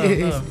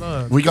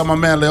 Okay. We got my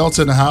man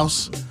Leota in the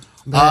house.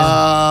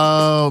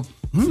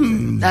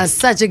 That's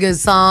such a good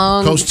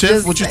song. Coach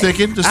Tiff, what you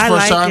thinking? This is the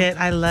first time? I like it.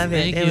 I love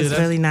it. Thank It you. was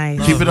really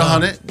nice. Keep it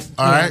 100.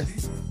 All right.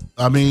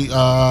 I mean,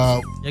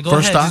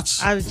 first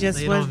thoughts? I was just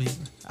Lay it on me.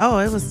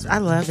 it was. I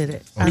loved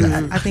it.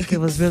 Okay. I think it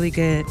was really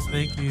good.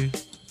 Thank you.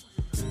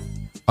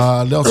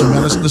 Leota,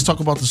 man, let's talk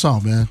about the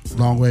song, man.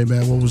 Long Way,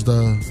 man. What was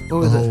the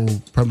whole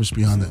premise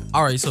behind that?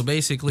 All right, so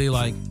basically,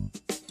 like,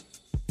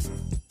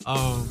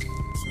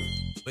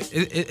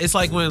 it's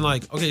like when,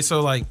 like, okay,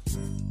 so like,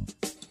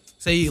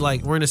 say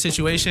like we're in a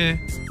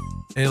situation,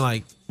 and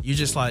like you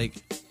just like,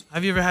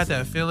 have you ever had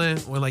that feeling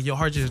when like your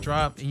heart just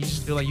dropped and you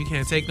just feel like you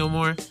can't take no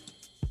more?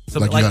 So,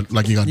 You got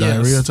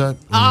diarrhea type?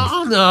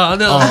 Oh no.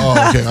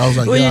 Oh, okay. I was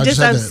like, Well, yeah, you're I just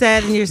had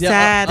upset and you're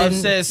sad and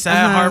upset,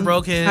 sad,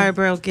 heartbroken,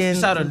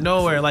 just out of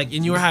nowhere, like,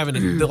 and you were having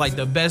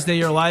the best day of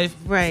your life,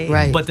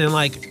 right. But then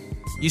like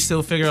you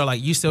still figure out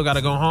like you still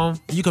gotta go home.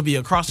 You could be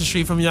across the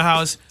street from your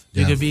house.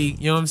 You could be,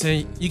 you know what I'm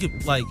saying? You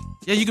could like,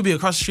 you could be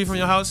across the street from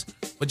your house,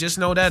 but just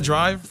know that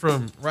drive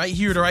from right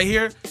here to right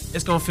here,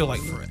 it's gonna feel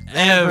like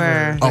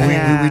forever. Oh, we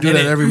do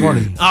that every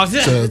morning. Oh,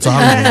 yeah. To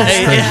Hollywood.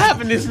 Hey, it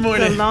happened this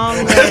morning. It's a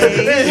long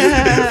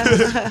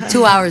way.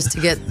 2 hours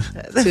to get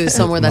to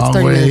somewhere that's Long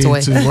 30 way minutes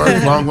away. to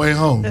work, long way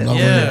home. Long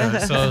way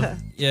home. So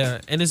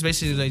and it's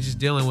basically like just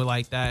dealing with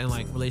like that and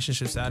like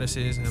relationship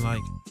statuses and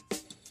like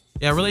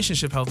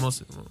relationship health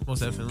most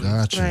definitely.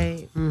 Gotcha.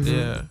 Right.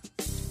 Yeah.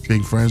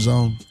 Big friend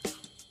zone.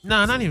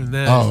 Nah, not even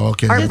that. Oh,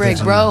 okay. Heartbreak,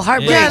 bro.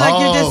 Heartbreak. Yeah,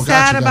 like you're just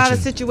sad gotcha, about gotcha.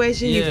 a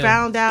situation you Yeah.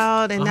 found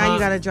out, and now you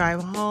got to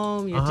drive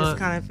home. You're just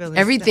kind of feeling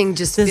Everything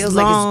just feels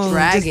like it's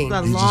dragging.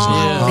 Just a You just-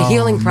 long, The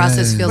healing Oh,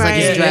 process man. feels like Right.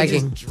 it's Yeah,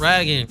 dragging. It's just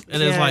dragging,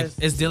 and it's like Yes.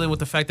 it's dealing with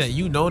the fact that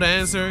you know the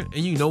answer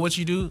and you know what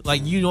you do,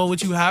 like you know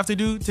what you have to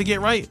do to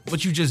get right,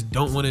 but you just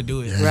don't want to do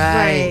it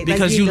Right. Like,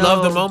 because you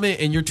love the know. moment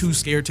and you're too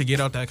scared to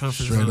get out that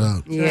comfort Straight zone.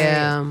 up.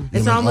 Yeah. It's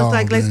You're like, almost oh,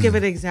 like, let's man. give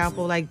it an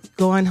example, like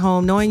going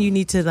home, knowing you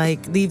need to like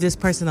leave this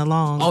person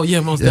alone. Oh yeah,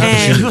 most Yeah.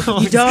 definitely.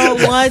 And you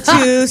don't want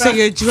to, so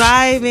you're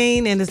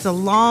driving, and it's a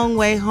long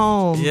way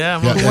home. Yeah,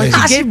 Yeah, most hey. Once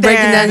you Ah, she get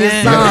breaking there, down your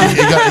man. song.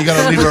 You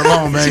gotta leave her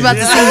alone, man. She about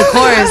to sing the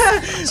chorus.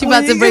 She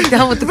about to break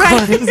down with the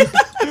chorus.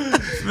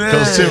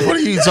 Coach Tiff, what are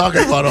you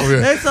talking about over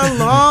here? it's a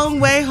long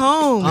way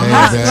home. Hey,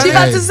 Uh-huh. man, She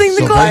about to sing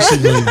the chorus.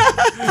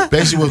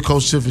 Basically what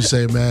Coach Tiff is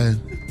saying, man,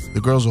 the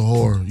girl's a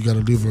whore. You gotta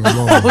leave her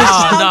alone.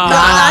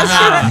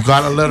 Nah. You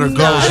gotta let her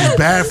go. She's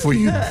bad for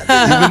you.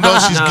 Even though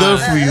she's good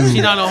for you.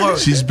 She not a whore.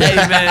 She's Hey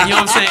bad. man, you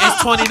know what I'm saying?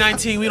 It's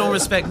 2019. We don't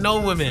respect no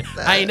women.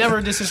 I ain't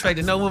never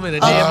disrespected no woman a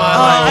day in my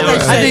life. You know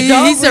what I'm I saying?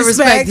 think he said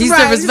respect. He said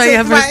Right, respect. he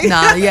said right.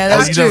 Nah, yeah, Oh,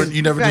 that's true.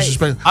 you never Right.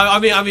 disrespect. I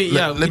mean,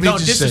 yeah. Let we me don't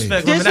just say-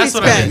 disrespect women. That's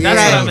what I meant. Disrespect, That's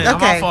what I right. meant.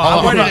 Okay. My fault. I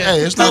worded it Hey,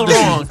 it's so not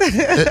wrong.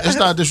 it's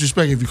not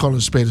disrespect if you call it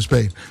a spade a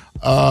spade.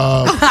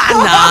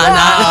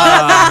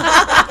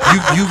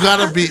 You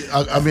gotta be.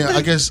 I mean,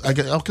 I guess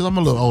because I'm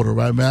a little older,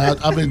 right, man.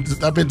 I've been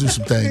through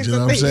some things. You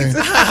know what I'm saying? You know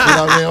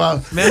what I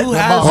mean? Man, who my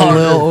has heart,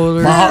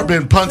 older? my heart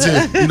been punted,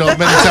 many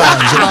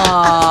times. You know?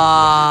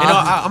 You know,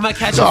 I'm gonna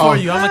catch it for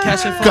you. I'm gonna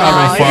catch it for you.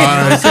 Got Right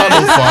here.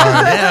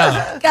 fine.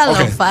 Yeah. Got a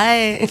little Okay.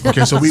 fight.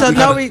 Okay, so we So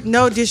gotta,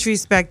 no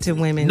disrespect to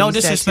women. No you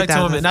said disrespect to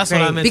 2000. women. That's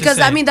what I Great. meant. Because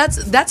to say. I mean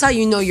that's how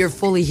you know you're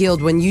fully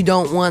healed when you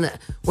don't want to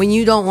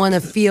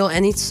feel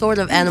any sort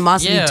of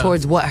animosity Yeah.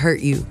 towards what hurt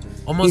you.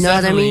 Almost you know what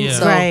I definitely, mean? yeah.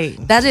 So Right.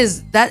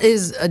 that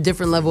is a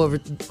different level of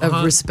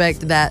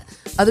respect that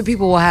other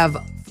people will have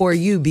for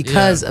you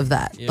because Yeah. of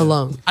that Yeah.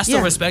 alone. I still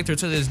Yeah. respect her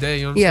to this day.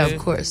 You know what I'm Yeah, saying?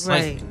 of course.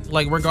 Right.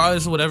 Like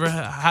regardless of whatever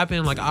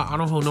happened, like I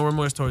don't hold no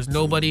remorse towards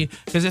nobody.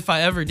 Because if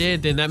I ever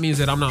did, then that means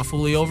that I'm not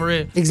fully over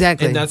it.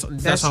 Exactly. And that's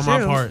That's on my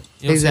true. part.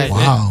 You know Exactly.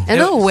 What I'm saying? Wow. And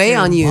it'll weigh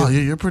on you. wow,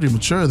 you're pretty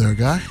mature there,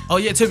 guy. Oh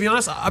yeah, to be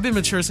honest, I've been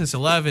mature since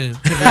 11.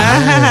 He Yeah.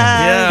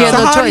 had So no how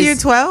old are choice. you?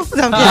 12? He's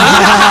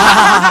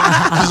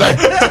like,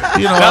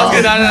 you know, That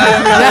was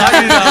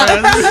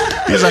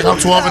good. he's like, I'm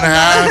 12 and a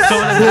half.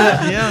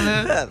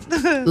 Yeah,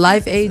 man.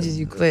 Life ages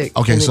you quick.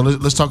 Okay, so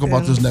let's talk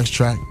about this next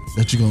track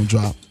that you're gonna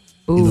drop.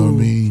 You know what I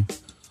mean?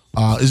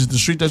 Is it the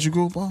street that you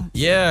grew up on?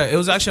 Yeah, it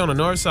was actually on the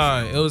north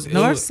side. It was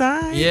North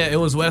side? Yeah, it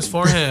was West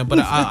Forehand, but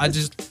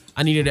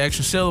I needed an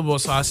extra syllable,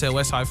 so I said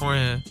West Side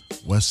Forehand.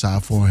 West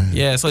Side Forehand.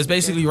 Yeah, so it's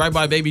basically right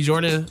by Baby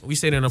Jordan. We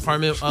stayed in an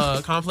apartment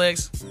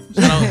complex.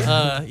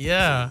 So,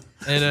 yeah,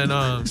 and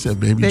then He said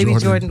Baby Baby Jordan.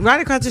 Jordan.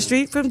 Right across the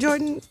street from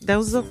Jordan? That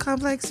was a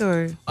complex,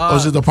 or? Oh,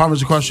 is it the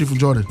apartments across the street from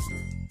Jordan?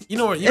 you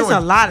know where It's a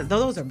lot of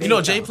those are big. you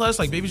know J though. Plus,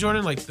 like Baby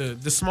Jordan, like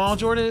the small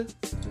Jordan.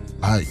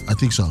 I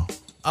think so.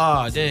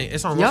 Ah, dang,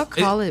 it's on. Y'all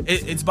call it-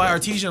 It's by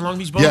Artesian Long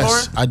Beach Boulevard.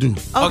 Yes, I do.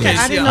 Okay, Okay,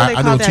 I didn't yeah. know they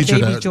I know called a that teacher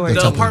Baby that- Jordan.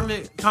 The That's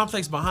apartment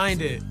complex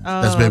behind it.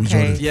 Oh, That's Baby okay.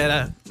 Jordan. Yeah,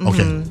 that.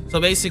 Okay, So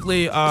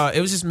basically,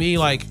 it was just me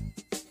like,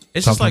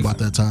 it's talking just like about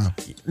that time.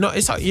 no,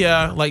 it's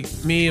like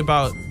me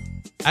about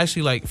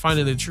actually like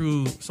finding the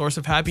true source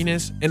of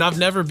happiness. And I've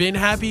never been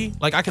happy.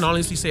 Like I can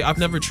honestly say I've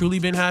never truly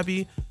been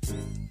happy,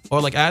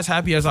 or like as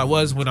happy as I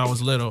was when I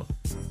was little.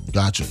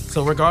 Gotcha.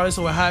 So regardless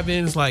of what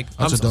happens, like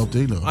That's a dope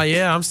thing, though.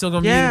 yeah, I'm still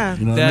gonna Yeah. be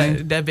You know what that I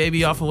mean? that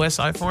baby off of West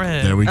Side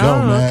Forehand. There we go,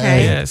 Oh, man. okay.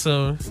 Hey, Yeah,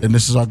 so and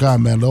this is our guy,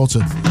 man,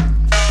 Lolton.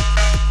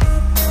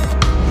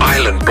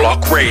 Island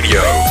Block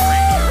Radio.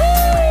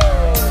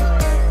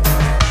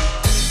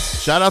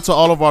 Shout out to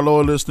all of our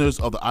loyal listeners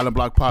of the Island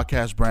Block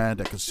Podcast brand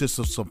that consists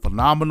of some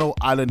phenomenal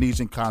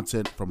Islandesian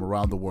content from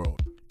around the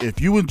world. If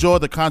you enjoy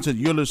the content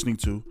you're listening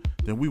to,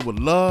 then we would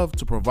love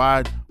to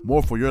provide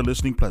more for your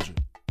listening pleasure.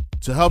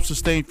 To help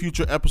sustain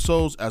future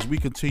episodes as we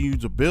continue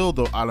to build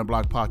the Island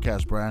Block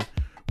Podcast brand,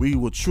 we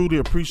would truly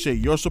appreciate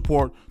your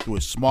support through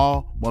a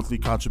small monthly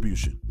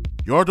contribution.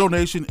 Your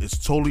donation is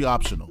totally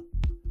optional.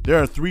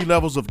 There are 3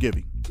 levels of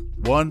giving: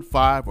 $1,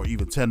 $5, or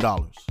even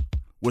 $10.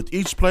 With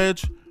each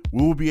pledge,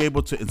 we will be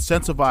able to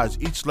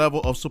incentivize each level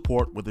of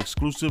support with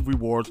exclusive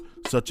rewards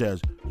such as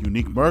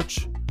unique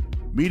merch,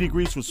 meet and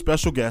greets with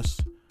special guests,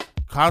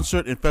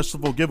 concert and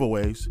festival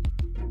giveaways,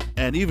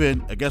 and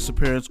even a guest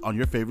appearance on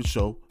your favorite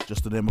show,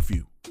 just to name a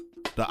few.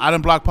 The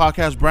Island Block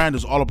Podcast brand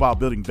is all about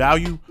building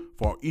value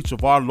for each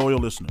of our loyal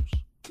listeners.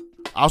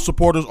 Our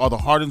supporters are the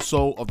heart and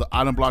soul of the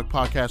Island Block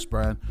Podcast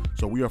brand,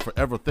 so we are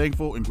forever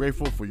thankful and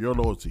grateful for your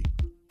loyalty.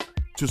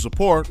 To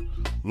support,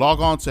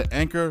 log on to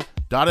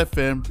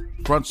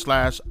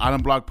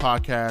anchor.fm/Island Block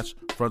Podcast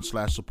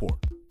 /support.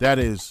 That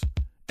is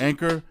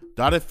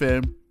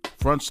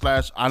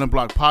anchor.fm/Island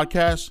Block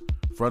Podcast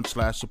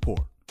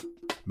 /support.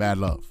 Mad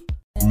love.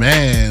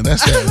 Man,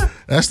 that's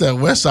that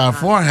West Side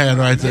Forehand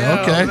right there.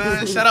 yeah, Okay.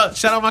 man.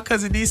 Shout out my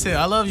cousin Nisa.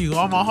 I love you,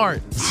 all my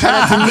heart.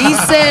 Shout out to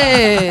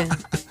Nisa.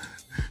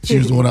 She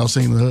was the one I was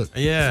singing the hook.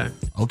 Yeah.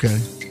 Okay.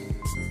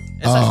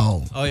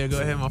 Oh. Oh yeah, go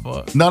ahead, my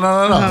fault. No.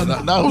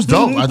 That was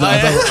dope. I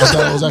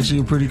thought it was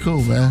actually pretty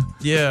cool, man.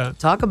 Yeah.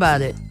 Talk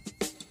about it.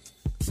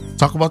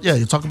 Talk about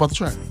the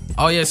track.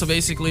 Oh yeah, so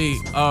basically,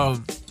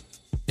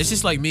 it's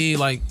just like me,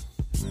 like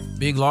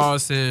being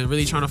lost and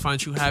really trying to find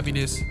true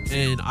happiness.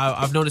 And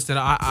I've noticed that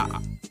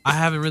I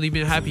haven't really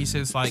been happy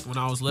since like when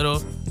I was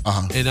little,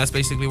 and that's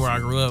basically where I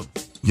grew up.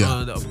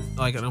 Yeah.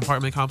 Like an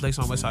apartment complex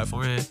on West Side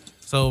Forehand.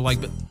 So like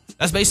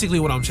that's basically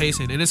what I'm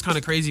chasing, and it's kind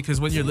of crazy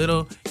because when you're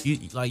little,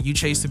 you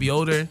chase to be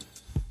older,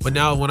 but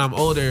now when I'm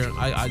older,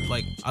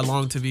 I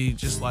long to be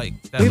just like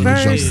that little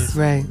kid.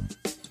 Right.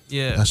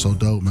 Yeah. That's so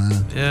dope,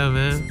 man. Yeah,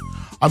 man.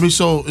 I mean,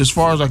 so as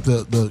far as like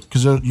the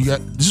because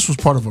this was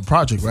part of a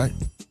project, right?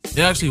 It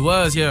actually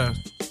was, yeah.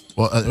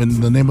 Well, and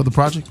the name of the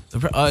project?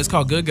 It's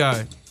called Good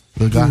Guy.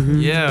 Good Guy.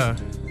 Yeah.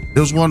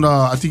 There was one.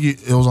 I think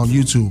it was on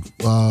YouTube.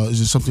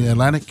 Is it something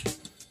Atlantic?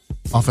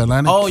 Off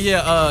Atlantic? Oh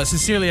yeah,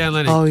 Sincerely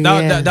Atlantic. Oh,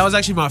 yeah. That was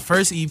actually my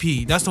first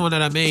EP. That's the one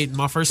that I made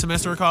my first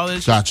semester of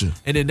college. Gotcha.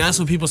 And then that's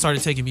when people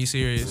started taking me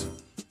serious.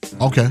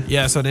 Okay.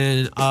 Yeah. So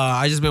then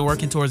I just been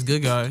working towards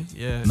Good Guy.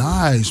 Yeah.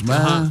 Nice,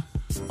 man.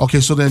 Okay,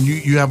 so then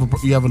you have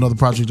another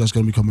project that's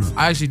gonna be coming up.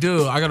 I actually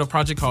do. I got a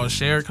project called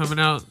Share coming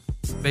out,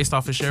 based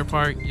off of Share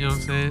Park. You know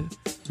what I'm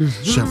saying?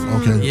 Chef,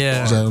 okay.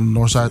 Yeah. Is that on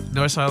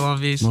Northside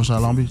Long Beach.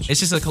 Northside Long Beach? It's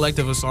just a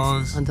collective of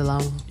songs.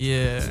 Andelamo.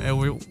 Yeah, and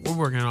we're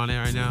working on it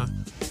right now.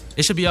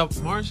 It should be out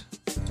March,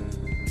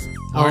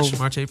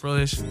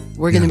 April-ish.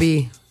 We're gonna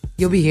be.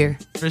 You'll be here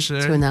For sure.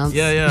 to announce.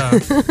 Yeah.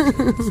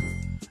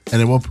 And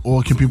then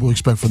what can people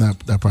expect from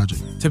that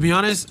project? To be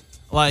honest,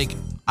 like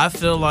I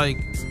feel like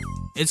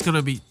it's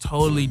gonna be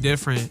totally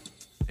different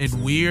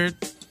and weird,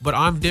 but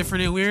I'm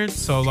different and weird,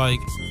 so like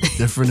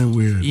Different and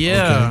weird.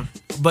 yeah.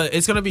 Okay. But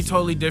it's gonna be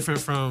totally different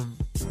from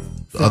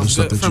Other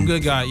stuff that from you-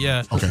 Good Guy,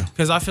 yeah. Okay.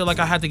 Because I feel like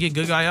I had to get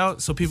Good Guy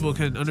out so people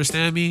can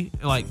understand me,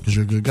 like Because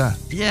you're a good guy.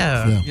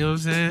 yeah, Yeah. you know what I'm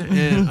saying,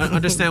 and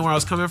understand where I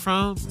was coming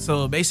from.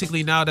 So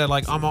basically, now that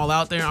like I'm all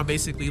out there, I'm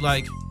basically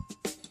like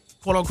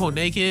quote unquote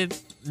naked.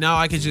 Now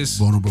I can just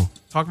Vulnerable.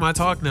 talk my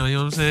talk. Now you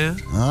know what I'm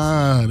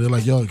saying? They're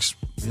like, yo,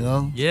 you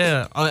know,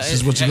 Yeah. this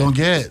is what you're gonna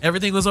get.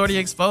 Everything was already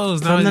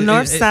exposed. From Now the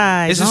north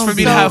side. It's just Oh, for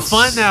me to no. have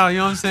fun now. You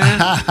know what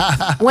I'm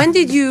saying? When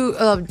did you?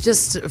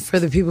 Just for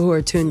the people who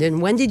are tuned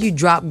in, when did you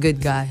drop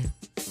Good Guy?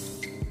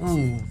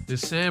 Ooh,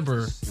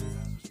 December.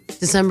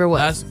 December what?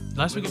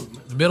 Last week,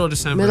 middle of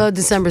December. Middle of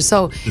December.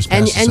 So This past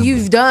and December.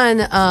 you've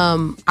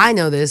done. I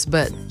know this,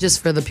 but just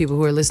for the people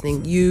who are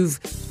listening, you've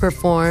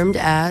performed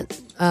at.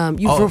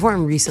 You've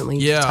performed recently.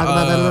 Yeah, Talk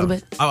about that a little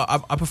bit.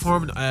 I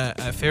performed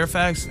at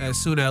Fairfax at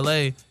Soon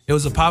LA. It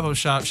was a pop up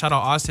shop. Shout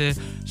out Austin.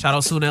 Shout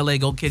out Soon LA.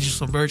 Go get you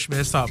some merch,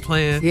 man. Stop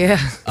playing. Yeah.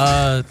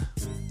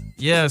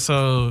 Yeah.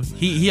 So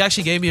he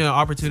actually gave me an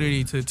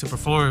opportunity to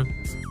perform,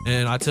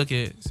 and I took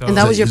it. So And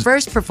that was your is-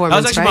 first that performance,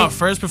 was actually right? my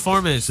first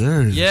performance.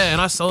 Serious? Yeah,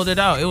 and I sold it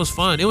out. It was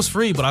fun. It was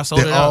free, but I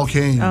sold They it all out.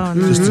 came. Oh,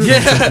 just to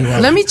Yeah. check you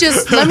out. Let me.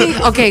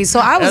 Okay, so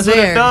I was That's what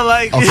it there. felt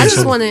like. Okay, I just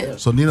so, wanna-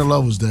 So Nina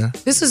Love was there.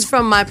 This is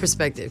from my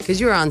perspective because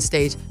you were on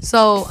stage.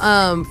 So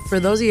for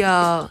those of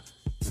y'all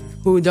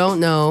who don't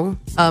know,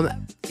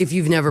 if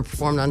you've never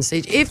performed on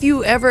stage, if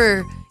you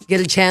ever get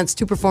a chance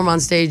to perform on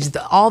stage,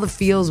 all the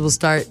feels will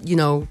start,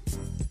 you'll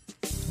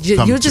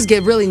just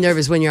get really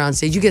nervous when you're on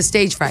stage. You get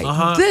stage fright.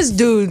 This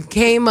dude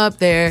came up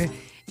there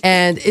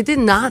and it did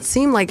not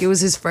seem like it was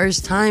his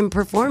first time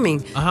performing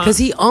because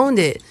he owned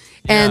it.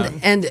 And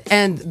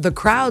the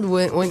crowd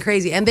went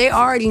crazy, and they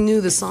already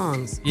knew the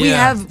songs.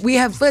 Yeah. We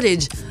have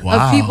footage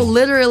Wow. of people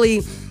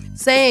literally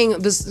singing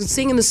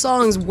the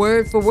songs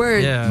word for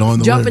word, Yeah. Knowing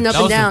the jumping words.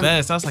 up That and was the down.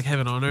 best. That was like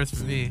heaven on earth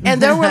for me.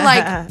 And there were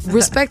like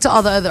respect to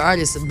all the other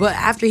artists, but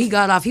after he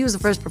got off, he was the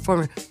first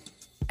performer.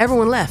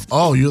 Everyone left.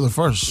 Oh, you're the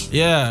first.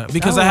 Yeah,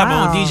 because Oh, I have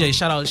my own wow. DJ.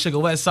 Shout out Sugar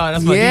West Side.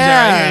 That's my DJ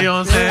right here. You know what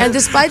I'm saying? And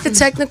despite the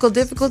technical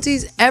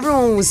difficulties,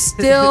 everyone was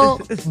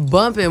still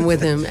bumping with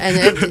him,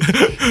 and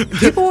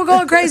people were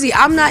going crazy.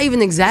 I'm not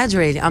even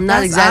exaggerating. I'm not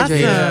That's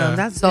exaggerating. awesome. Yeah.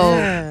 That's So,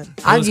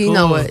 good. was you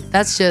know cool. what?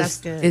 That's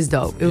just good. is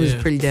dope. It was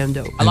Yeah. pretty damn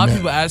dope. A lot of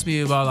people ask me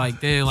about like,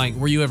 damn, like,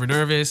 were you ever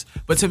nervous?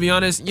 But to be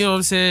honest, you know what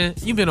I'm saying?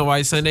 You've been to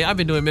White Sunday. I've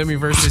been doing memory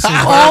verses since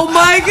Oh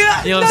my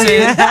god! you know what I'm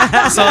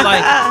saying? So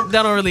like,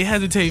 that don't really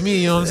hesitate me.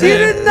 You know what I'm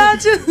saying?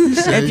 Not just.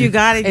 If you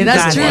got it, you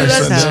that's got true, it.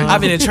 that's So- true.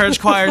 I've been in church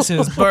choir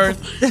since birth.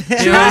 You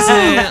know what I'm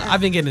saying? I've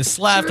been getting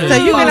slapped. So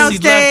you've been on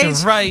left and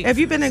stage. right. If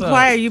you've been in So,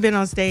 choir, you've been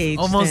on stage.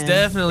 almost then.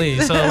 definitely.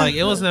 So like,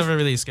 it was never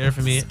really scared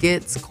for me.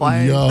 Skits,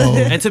 choir. Yo.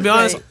 And to be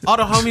honest, Right. all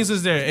the homies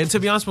was there. And to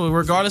be honest with you,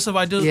 regardless of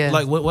I do, Yeah.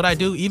 like what I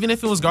do, even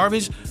if it was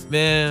garbage,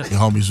 man, Your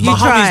homies my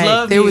was tried. homies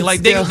love They me. would Like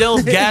still- they'll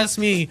gas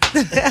me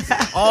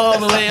all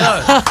the way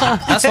up.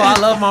 That's why I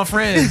love my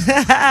friends.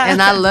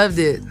 And I loved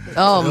it.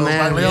 Oh Like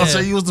man! Leon Yeah.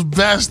 said, you was the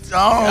best. Oh,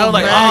 I was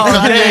like, man, oh,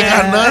 Kanye ain't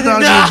got man. nothing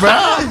on you,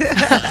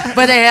 bro.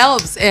 But it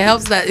helps. It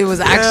helps that it was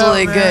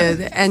actually man.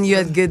 good, and you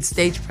had good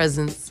stage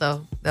presence.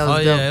 So that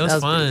was Oh, dope. yeah, it was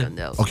that was pretty fun.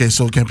 damn dope. Okay,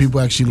 so can people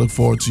actually look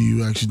forward to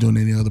you actually doing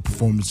any other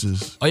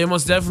performances? Oh yeah,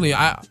 most definitely.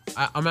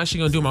 I'm actually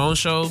gonna do my own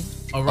show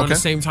around Okay. the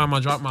same time I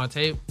drop my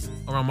tape,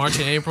 around March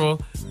and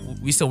April.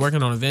 we still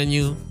working on a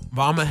venue,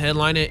 but I'm gonna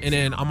headline it, and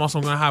then I'm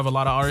also gonna have a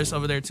lot of artists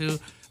over there too.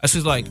 That's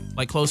just like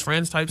close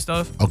friends type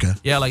stuff. Okay.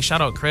 Yeah, like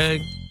shout out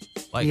Craig.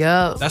 Like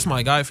Yo. that's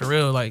my guy for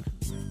real. Like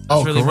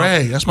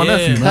Craig, that's my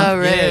nephew,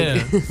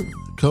 man. Correct.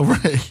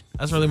 Correct.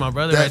 That's really my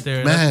brother right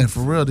there. Man,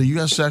 for real, you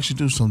guys should actually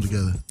do something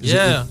together.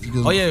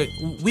 Oh yeah,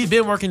 we've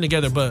been working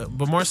together, but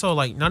more so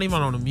like not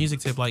even on a music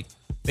tip. Like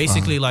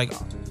basically, like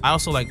I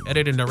also like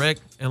edit and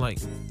direct and like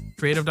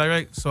creative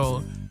direct.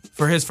 So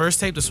for his first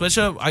tape, The Switch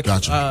Up,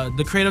 Gotcha.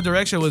 The creative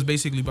direction was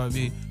basically by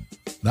me.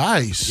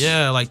 Nice.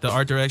 Yeah, like the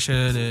art direction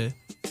and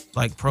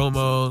like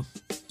promo.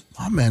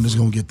 My man is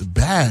gonna get the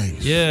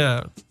bags.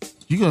 Yeah.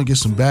 You're gonna get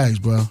some bags,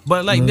 bro.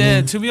 But like, you know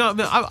man, to be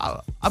honest,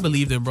 I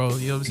believed him, bro.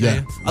 You know what I'm saying?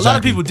 Yeah, A lot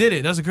of exactly. people did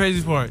it. That's the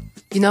crazy part.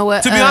 You know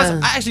what? To be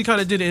honest, I actually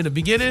kind of did it in the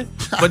beginning,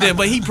 but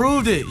he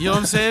proved it. You know what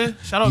I'm saying?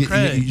 Shout out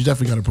Craig. You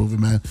definitely gotta prove it,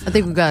 man. I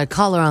think we got a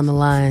caller on the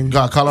line.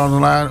 Got a caller on the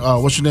line.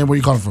 What's your name? Where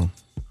you calling from?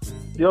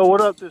 Yo,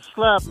 what up? This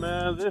slap,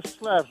 man. This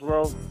slaps,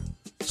 bro.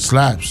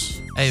 Slaps.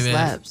 Hey man,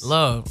 Slaps.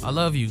 love. I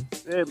love you.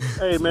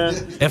 Hey man.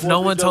 If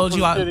no one told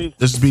you,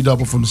 This is B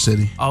Double from the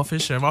city, oh for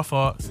sure, my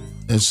fault.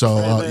 and so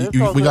man,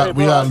 it's we got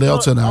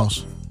Leota in the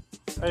house.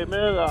 Hey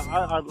man,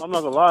 I'm not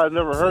gonna lie, I've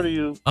never heard of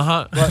you.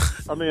 But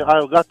I mean,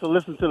 I got to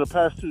listen to the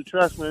past 2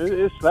 tracks, man.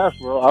 It slaps,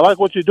 bro. I like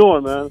what you're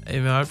doing, man. Hey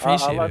man, I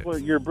appreciate I like it.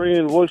 what you're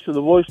bringing voice to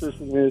the voiceless,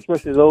 I mean,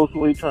 especially those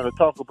who ain't trying to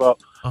talk about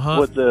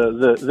what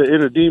the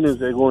inner demons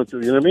they're going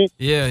through. You know what I mean?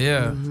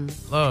 Yeah,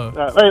 love.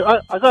 Hey,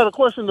 I got a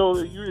question though.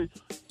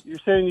 You're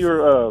saying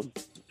you're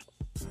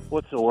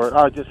what's the word?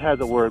 I just had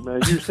the word, man.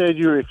 You said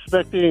you're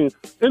expecting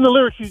in the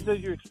lyrics. You said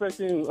you're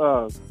expecting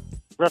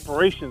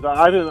reparations.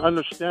 I didn't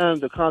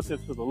understand the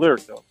context of the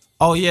lyric though.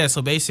 Oh yeah,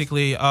 so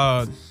basically,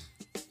 I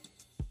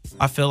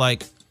feel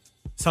like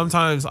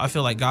sometimes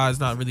God's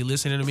not really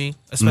listening to me,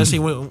 especially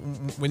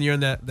when you're in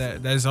that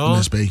zone, In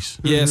that space.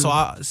 Yeah, so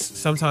a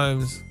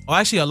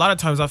lot of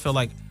times I feel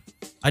like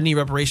I need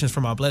reparations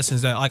for my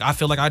blessings that like I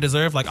feel like I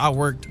deserve. Like I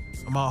worked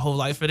my whole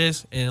life for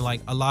this, and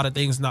like a lot of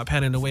things not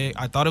panning the way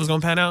I thought it was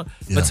gonna pan out.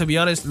 Yeah. But to be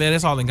honest, man,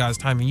 it's all in God's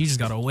timing. You just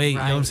gotta wait. You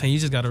know what I'm saying? You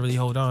just gotta really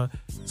hold on.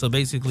 So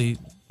basically,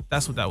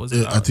 that's what that was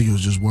about. I think it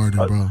was just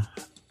wording, bro.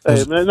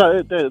 Hey man,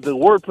 no, the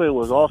wordplay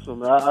was awesome,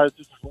 man. I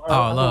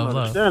don't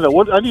understand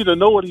that. I need to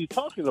know what he's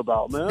talking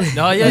about, man.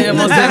 No, yeah,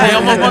 most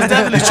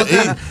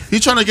definitely.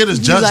 He's trying to get his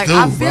He's just like, due,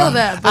 I feel bro.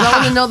 that, but I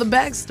want to know the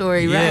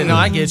backstory, Yeah, right? no,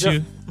 I get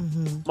you.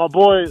 My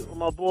boy,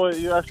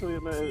 you actually,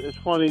 man, it's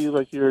funny,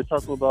 like you're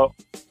talking about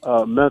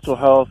mental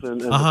health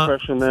and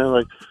depression, man.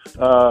 Like,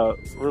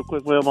 real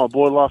quick, man, my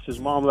boy lost his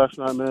mom last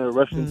night, man.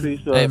 Rest in peace.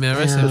 Hey, man,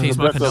 rest in peace.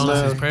 My Rebecca,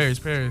 condolences. man.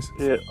 Prayers.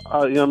 Yeah, you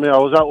know what I mean? I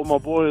was out with my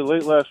boy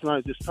late last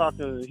night just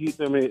talking, and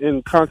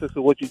in context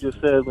of what you just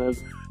said, man,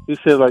 he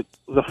said, like,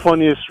 the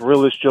funniest,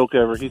 realest joke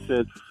ever. He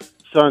said,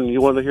 son,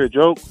 you want to hear a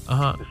joke?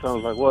 It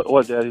sounds like,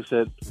 what, Dad? He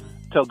said,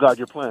 tell God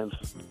your plans.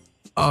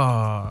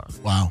 Oh.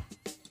 Wow.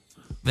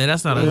 Man,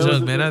 that's not a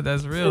joke, man.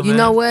 That's real, man. You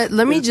know what?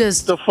 Let me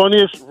just... The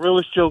funniest,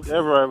 realest joke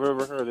ever I've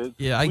ever heard.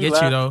 Yeah, I get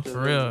you, though,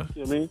 for real.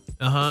 You know what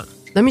I mean?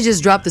 Let me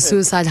just drop the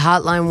suicide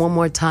hotline one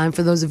more time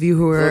for those of you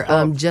who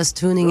are just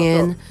tuning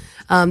in.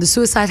 The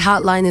suicide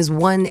hotline is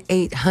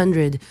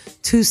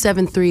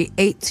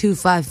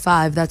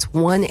 1-800-273-8255. That's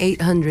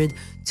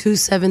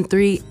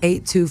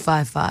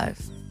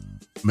 1-800-273-8255.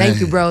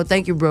 Thank you,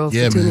 bro.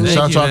 Yeah, for tuning man. in.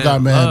 Shout out to our guy,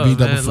 man. B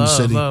Double from the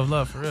city.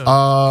 Love, for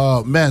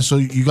real. Man. So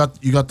you got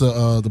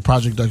the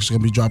project that's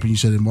gonna be dropping. You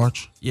said in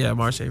March. Yeah,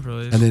 March, April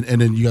is. And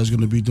then you guys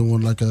gonna be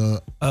doing like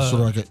a sort of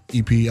like an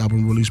EP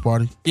album release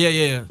party.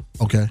 Yeah.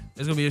 Okay.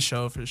 It's gonna be a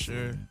show for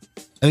sure.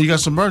 And you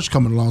got some merch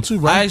coming along too,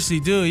 right? I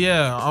actually do,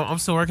 yeah. I'm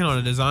still working on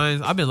the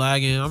designs. I've been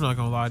lagging. I'm not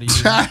gonna lie to you.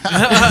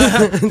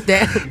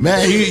 Damn.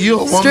 Man, you a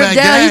one Strip man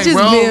down, gang, he's just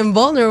bro. being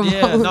vulnerable.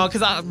 Yeah, no,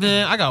 because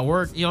I got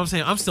work. You know what I'm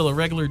saying? I'm still a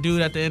regular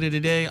dude at the end of the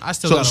day. I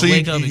still gotta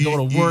wake up and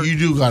go to work. You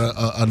do got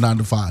a 9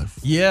 to 5.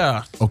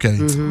 Yeah. Okay.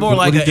 More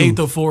like what an do you 8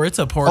 do? to 4. It's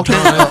a part time.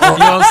 You know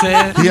what I'm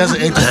saying? He has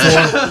an 8 to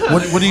 4.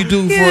 What do you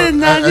do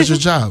as your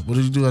job? What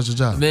do you do as your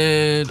job?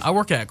 Man, I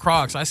work at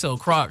Crocs. I sell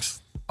Crocs.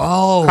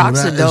 Oh,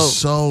 Crocs that are dope. is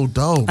so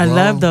dope, bro. I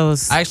love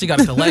those. I actually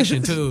got a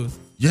collection too.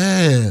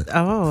 Yeah.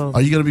 Oh. Are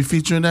you gonna be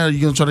featuring that? Are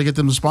you gonna try to get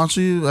them to sponsor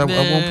you at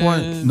one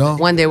point? No.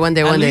 One day.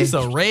 At least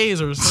a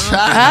raise or something.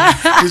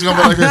 He's gonna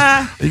be like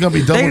this. You're gonna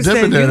be double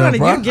dipping there,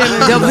 bro.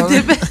 Double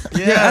dipping.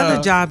 Your other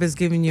job is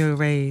giving you a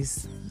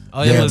raise.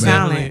 Oh yeah, Yeah, most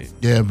man. definitely.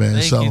 Yeah,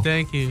 man.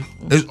 Thank you.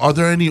 Are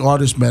there any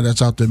artists, man,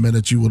 that's out there, man,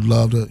 that you would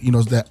love to,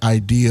 that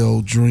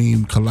ideal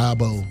dream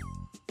collabo?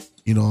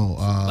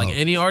 Like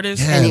any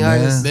artist? Yeah, Any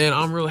man. artist. Man,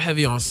 I'm real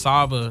heavy on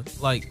Saba.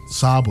 Like,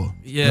 Saba.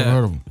 yeah. Never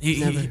heard of him.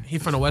 He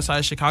from the west side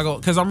of Chicago.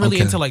 Because I'm really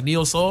Okay. into like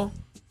neo soul.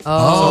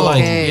 Oh, So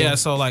like, okay. yeah,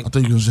 so like, I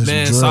thought you was just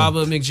man, drill.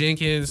 Saba, Mick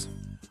Jenkins,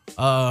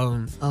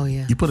 Oh,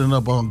 yeah. You putting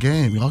up on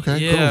game. Okay,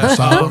 yeah, cool.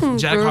 Saba.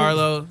 Jack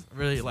Harlow,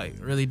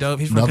 really dope.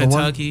 He's from Another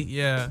one? Kentucky.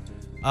 Yeah.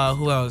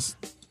 Who else?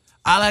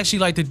 I'd actually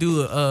like to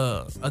do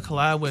a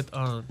collab with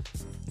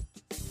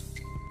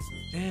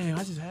damn,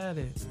 I just had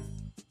it.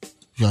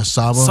 You got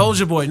Saba.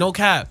 Soulja Boy, no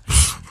cap.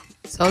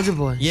 Soldier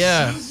Boy.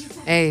 Yeah.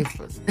 Hey.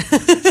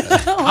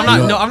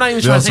 I'm not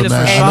even trying to say this for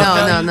Hey, shock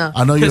no, value. no.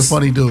 I know you're a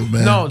funny dude,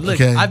 man. No, look,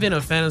 okay? I've been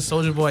a fan of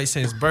Soulja Boy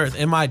since birth,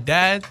 and my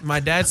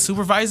dad's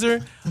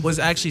supervisor was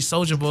actually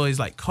Soulja Boy's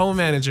like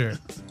co-manager.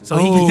 So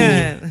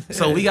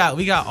so we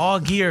got all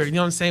gear. You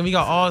know what I'm saying? We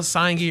got all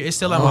signed gear. It's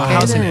still at my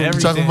house and You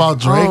everything. talking about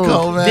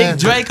Draco, man? Big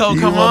Draco, You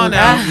come wanna- on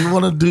now. You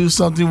want to do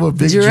something with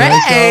Big Drake.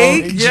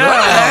 Draco?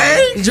 Yeah,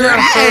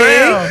 Drake. for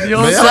real. You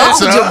know what I'm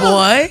saying?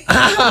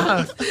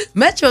 Soulja Boy.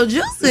 Metro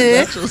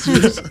Juicy.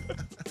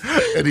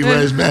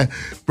 Anyways, man,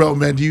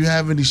 do you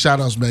have any shout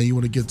outs, man? You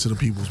want to get to the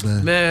peoples,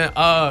 man? Man,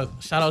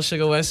 shout out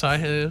Sugar Westside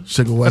here.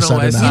 Sugar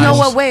Westside in the You know house.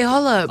 what? Wait,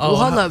 hold up. Oh,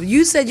 hold up.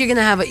 You said you're going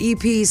to have an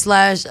EP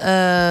slash, you're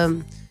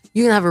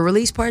going to have a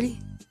release party?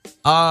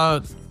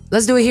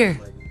 Let's do it here.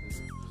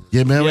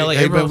 Yeah, man. Yeah, like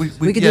hey, April. man,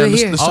 We could do it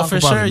here. Let's Oh, talk for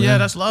about sure. it, man. Yeah,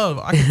 that's love.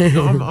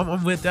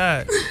 I'm with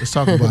that. Let's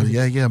talk about it.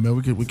 Yeah, man.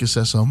 We could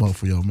set something up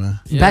for you, man.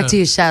 Yeah. Back to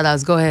your shout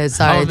outs. Go ahead.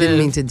 Sorry, Oh, I didn't man.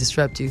 mean to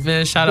disrupt you.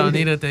 Man, shout out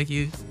Nita. Thank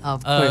you.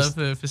 Of course.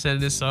 For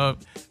setting this up.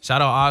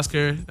 Shout out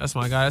Oscar. That's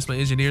my guy. That's my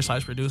engineer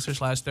slash producer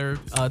slash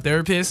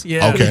therapist.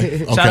 Yeah.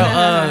 Okay.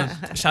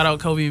 Shout out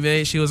Kobe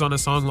May. She was on the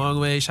song Long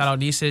Way. Shout out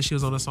Nisa. She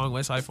was on the song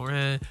Westside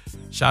Forehand.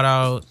 Shout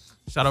out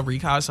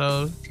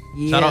Ricasso.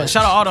 Yeah.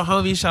 Shout out all the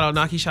homies. Shout out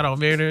Naki. Shout out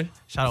Mariner.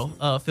 Shout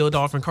out Phil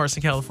Dahl from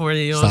Carson,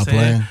 California. You know Stop what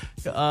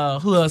I'm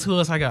saying? Who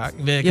else I got?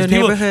 Man, 'cause Your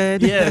people-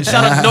 neighborhood. Yeah.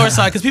 Shout out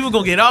Northside because people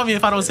gonna get on me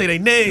if I don't say their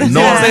names. You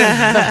know North. what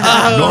I'm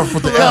saying? North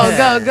with the Go,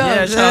 F. go.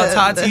 Yeah, shout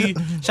out Tati.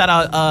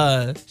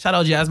 Shout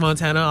out Jazz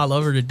Montana. I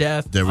love her to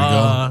death. There we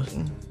go.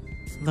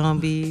 Long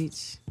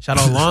Beach. Shout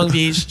out Long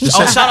Beach.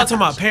 Shout out to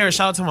my parents.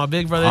 Shout out to my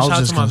big brother. I was Shout out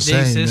just to my gonna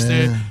big say, sister.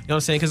 man. You know what I'm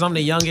saying? Because I'm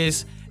the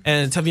youngest.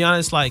 And to be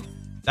honest, like,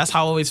 that's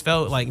how I always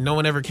felt. Like, no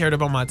one ever cared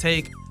about my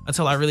take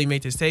until I really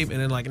made this tape. And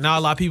then, like, now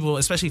a lot of people,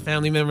 especially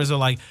family members, are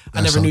like,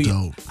 I That's never so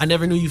knew dope. I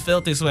never knew you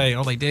felt this way. I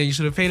was like, damn, you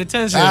should have paid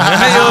attention. You know what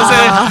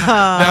I'm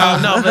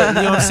saying? No, but you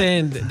know what I'm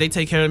saying? They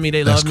take care of me.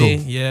 They That's love me.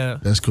 cool. Yeah.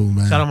 That's cool,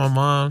 man. Shout out my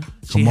mom.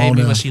 She Come hate on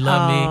me, now. but she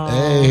loved me.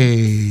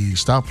 Hey,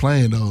 stop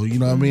playing though. You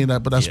know what I mean?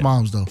 But that's Yeah.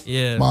 moms though.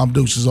 Yeah. Mom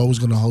Dukes is always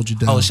gonna hold you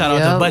down. Oh, shout out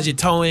to Yep. Budget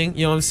Towing.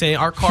 You know what I'm saying?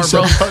 Our car He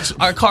said broke. budget.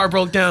 Our car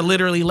broke down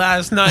literally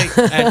last night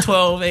at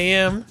 12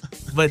 a.m.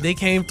 But they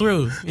came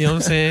through. You know what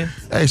I'm saying?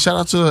 Hey, shout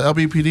out to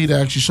LBPD that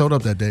actually showed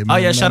up that day, man. Oh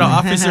You yeah, know shout what out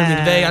I mean? Officer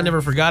McVeigh. I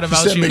never forgot You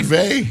about said you.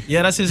 McVeigh.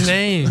 Yeah, that's his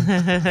name.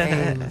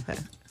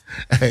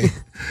 Hey,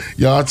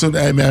 y'all tuned.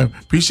 Hey, man,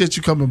 appreciate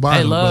you coming by.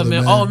 Hey, though, love,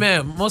 brother, man. Oh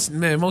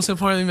man, most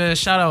importantly, man,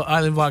 shout out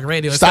Island Block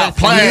Radio. Stop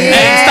playing.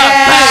 Hey, stop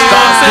playing. You know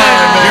what I'm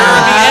saying? You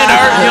heard me and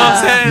her. You know what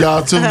I'm saying?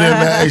 Y'all tuned in,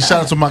 man. Hey,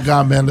 shout out to my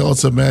guy, man,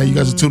 Lilta, man. You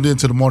guys are tuned in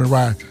to the Morning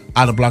Ride,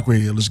 Island Block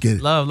Radio. Let's get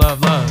it. Love,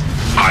 love,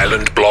 love.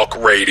 Island Block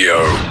Radio.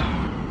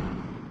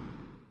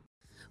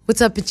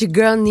 What's up? It's your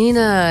girl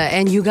Nina,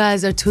 and you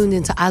guys are tuned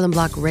into Island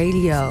Block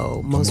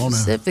Radio, most on now.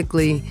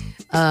 specifically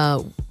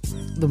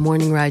the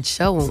Morning Ride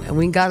Show, and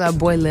we got our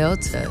boy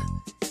Leota.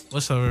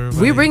 What's up, everybody?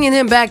 We're bringing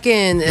him back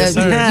in.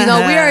 sir. You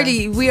know,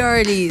 we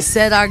already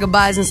said our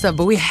goodbyes and stuff,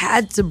 but we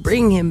had to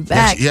bring him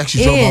back. He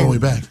actually drove all the way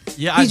back.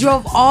 Yeah, He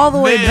drove all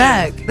the way Man.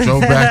 back.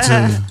 Drove back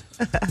to.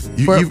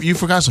 You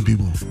forgot some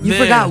people. You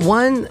Man, forgot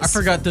one. I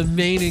forgot the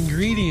main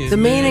ingredient. The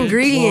main man.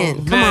 ingredient.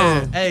 Come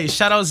Man. on. Hey,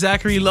 shout out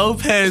Zachary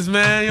Lopez,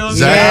 man. You know what I'm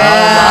Zach-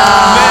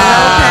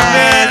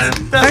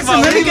 saying? Man, There's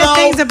some really good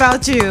things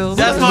about you.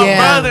 That's my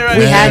brother right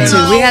we there. had you to.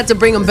 know? We had to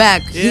bring him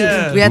back.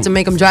 Yeah. We had to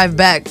make him drive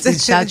back to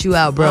shout you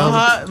out, bro.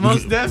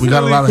 Most definitely. We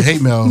got a lot of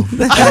hate mail.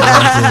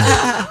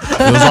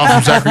 It was all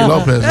from Zachary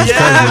Lopez. It was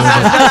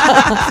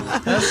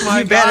crazy. That's my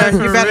You better guy,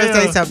 for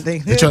say real.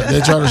 something. They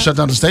tried to shut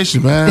down the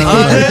station, man.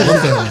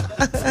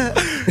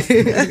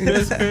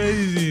 That's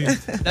crazy.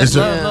 That's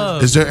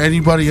love. Is there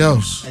anybody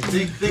else?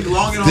 Think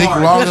long and Think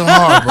hard. long and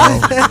hard, bro.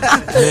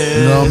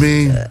 You know what I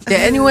mean? Did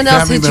anyone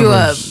else Family hit you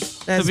up? members.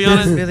 That's To be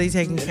honest, really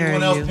taking care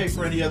Anyone of else you. pay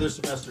for any other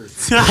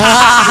semesters?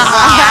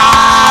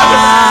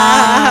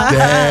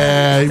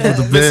 Yeah, he put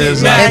the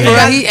biz. man, out Hey, there. for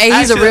real, he's a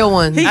Actually- real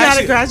one. He got to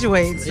Actually-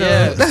 graduate. So.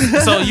 Yeah.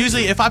 So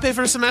usually, if I pay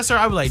for the semester,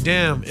 I be like,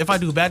 "Damn, if I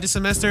do bad this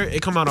semester,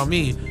 it come out on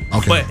me."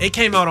 Okay. But it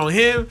came out on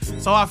him,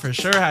 so I for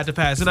sure had to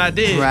pass, and I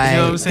did. Right. You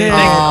know what I'm saying?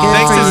 Good.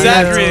 Thanks Good to for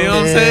Zachary. you. You know what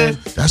I'm Yeah. saying?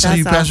 That's how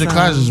you That's pass your awesome.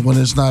 classes when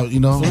it's not,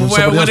 when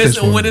somebody else pays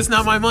for When it. it's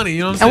not my money. You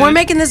know what I'm And saying? we're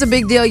making this a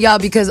big deal, y'all,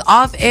 because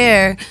off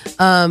air,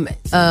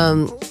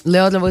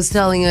 Leona was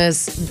telling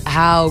us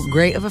how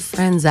great of a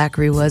friend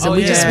Zachary was, and Oh,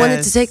 we just yes.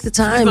 wanted to take the That's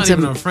time not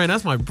even to a friend.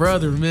 That's my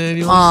brother, man.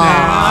 You know what I'm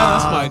saying?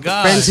 That's my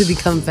guy. friends who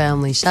become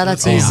family. Shout out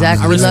to you, Oh, Zach.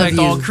 I We love respect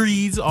all you.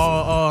 creeds,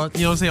 all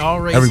you know what I'm saying, all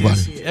races.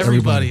 Everybody.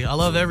 Everybody. I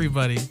love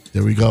everybody.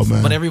 There we go,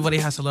 man. But everyone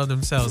has to love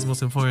themselves,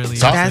 most importantly.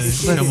 Stop.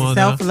 That's Come on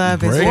now.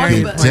 self-love is Break very it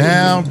important.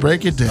 down.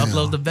 Break it down.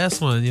 Love the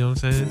best one, you know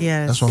what I'm saying?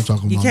 Yes. That's what I'm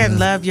talking You about, can't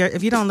man. love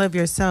if you don't love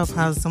yourself,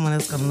 how's someone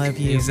else gonna love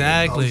you?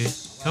 Exactly.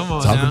 Come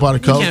on. Talk now. about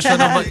it, You Coach. can't fill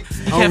nobody,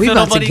 you can't we fill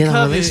about to nobody get on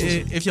cup the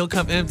relationship. if your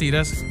cup empty.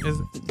 That's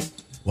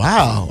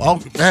Wow. Oh,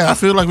 man, I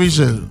feel like we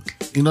should,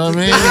 you know what I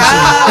mean?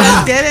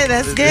 Let's get it.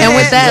 Let's get it. And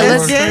with that,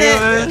 let's let's- get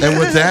it. And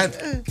with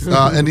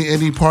that,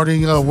 any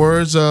parting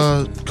words,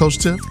 Coach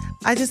Tim?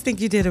 I just think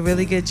you did a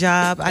really good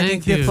job. I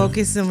think the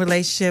focus in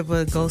relationship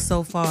will go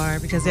so far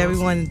because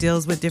everyone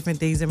deals with different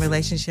things in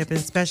relationship,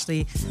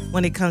 especially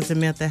when it comes to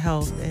mental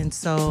health. And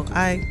so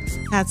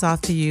hats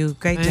off to you.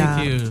 Great job.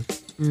 Thank you.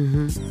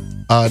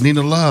 Mm-hmm.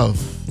 Nina Love.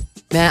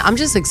 Man, I'm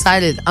just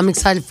excited. I'm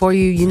excited for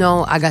you. You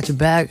know, I got your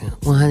back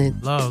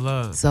 100.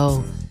 Love.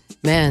 So,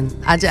 man,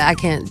 I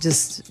can't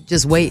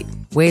just wait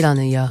on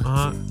it,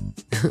 y'all.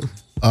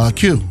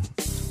 Q.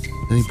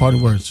 Any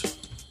parting words?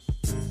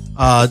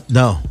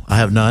 No, I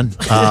have none.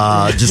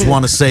 Just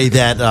want to say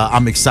that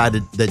I'm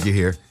excited that you're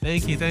here.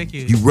 Thank you.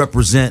 You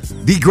represent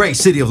the great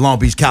city of Long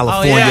Beach,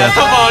 California. Oh, yeah.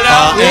 Come on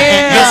now.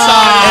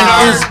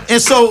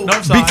 And so,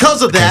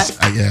 because of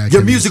that,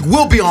 your music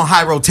will be on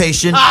high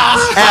rotation as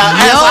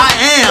I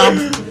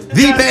am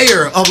the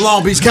mayor of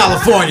Long Beach,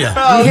 California.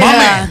 My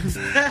man.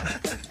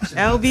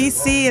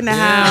 LBC in the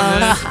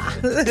house.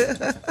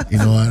 You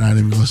know what? I ain't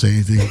even gonna say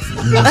anything.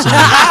 You know what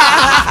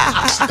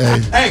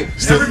I'm hey,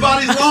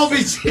 everybody's Long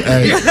Beach.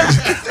 Hey,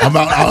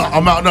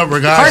 I'm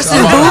outnumbered, guys.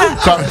 Carson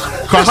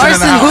Carson in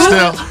the house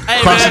still.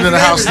 Carson in the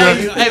house still.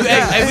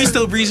 Hey, we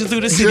still breezing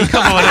through the city.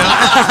 Come on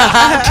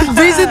now.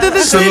 Breezing through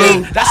the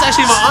city. That's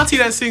actually my auntie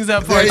that sings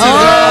that part. Rachel.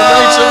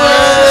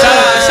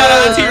 Shout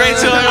out Auntie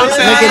Rachel. You know what I'm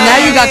saying? Look, and now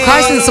you got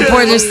Carson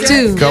supporters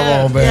too. Come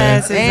on,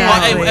 man. Yes,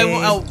 exactly. Hey,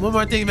 one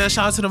more thing, man.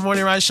 Shout out to the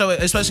Morning Rise Show,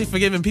 especially for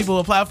giving people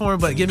a platform,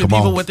 but giving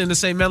people within the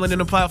same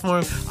melanin a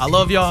platform. I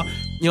love y'all.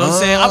 You know what I'm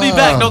saying? I'll be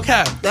back. No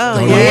cap.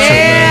 Oh,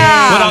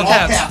 yeah. With all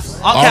caps.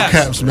 All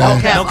caps, man.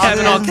 No cap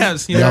and all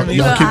caps. You know what I mean?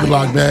 Y'all keep it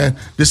locked, man.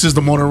 This is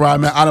the Morning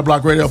Ride, man. Out of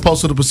Block Radio,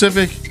 Pulse of the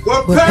Pacific.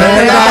 Where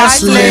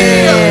paradise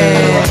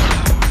live.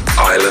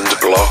 Island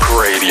Block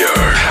Radio,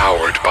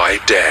 powered by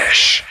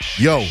Dash.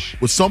 Yo,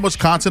 with so much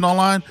content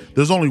online,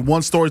 there's only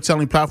one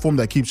storytelling platform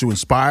that keeps you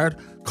inspired,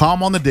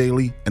 calm on the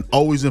daily, and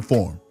always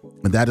informed,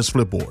 and that is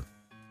Flipboard.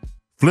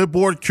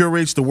 Flipboard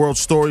curates the world's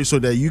stories so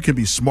that you can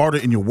be smarter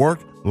in your work,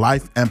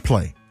 life, and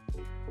play.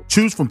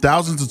 Choose from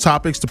thousands of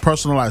topics to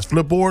personalize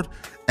Flipboard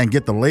and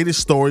get the latest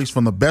stories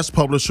from the best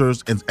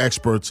publishers and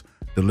experts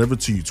delivered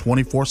to you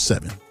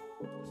 24/7.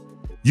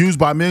 Used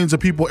by millions of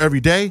people every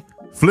day,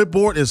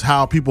 Flipboard is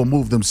how people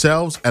move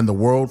themselves and the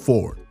world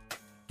forward.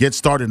 Get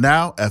started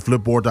now at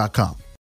flipboard.com.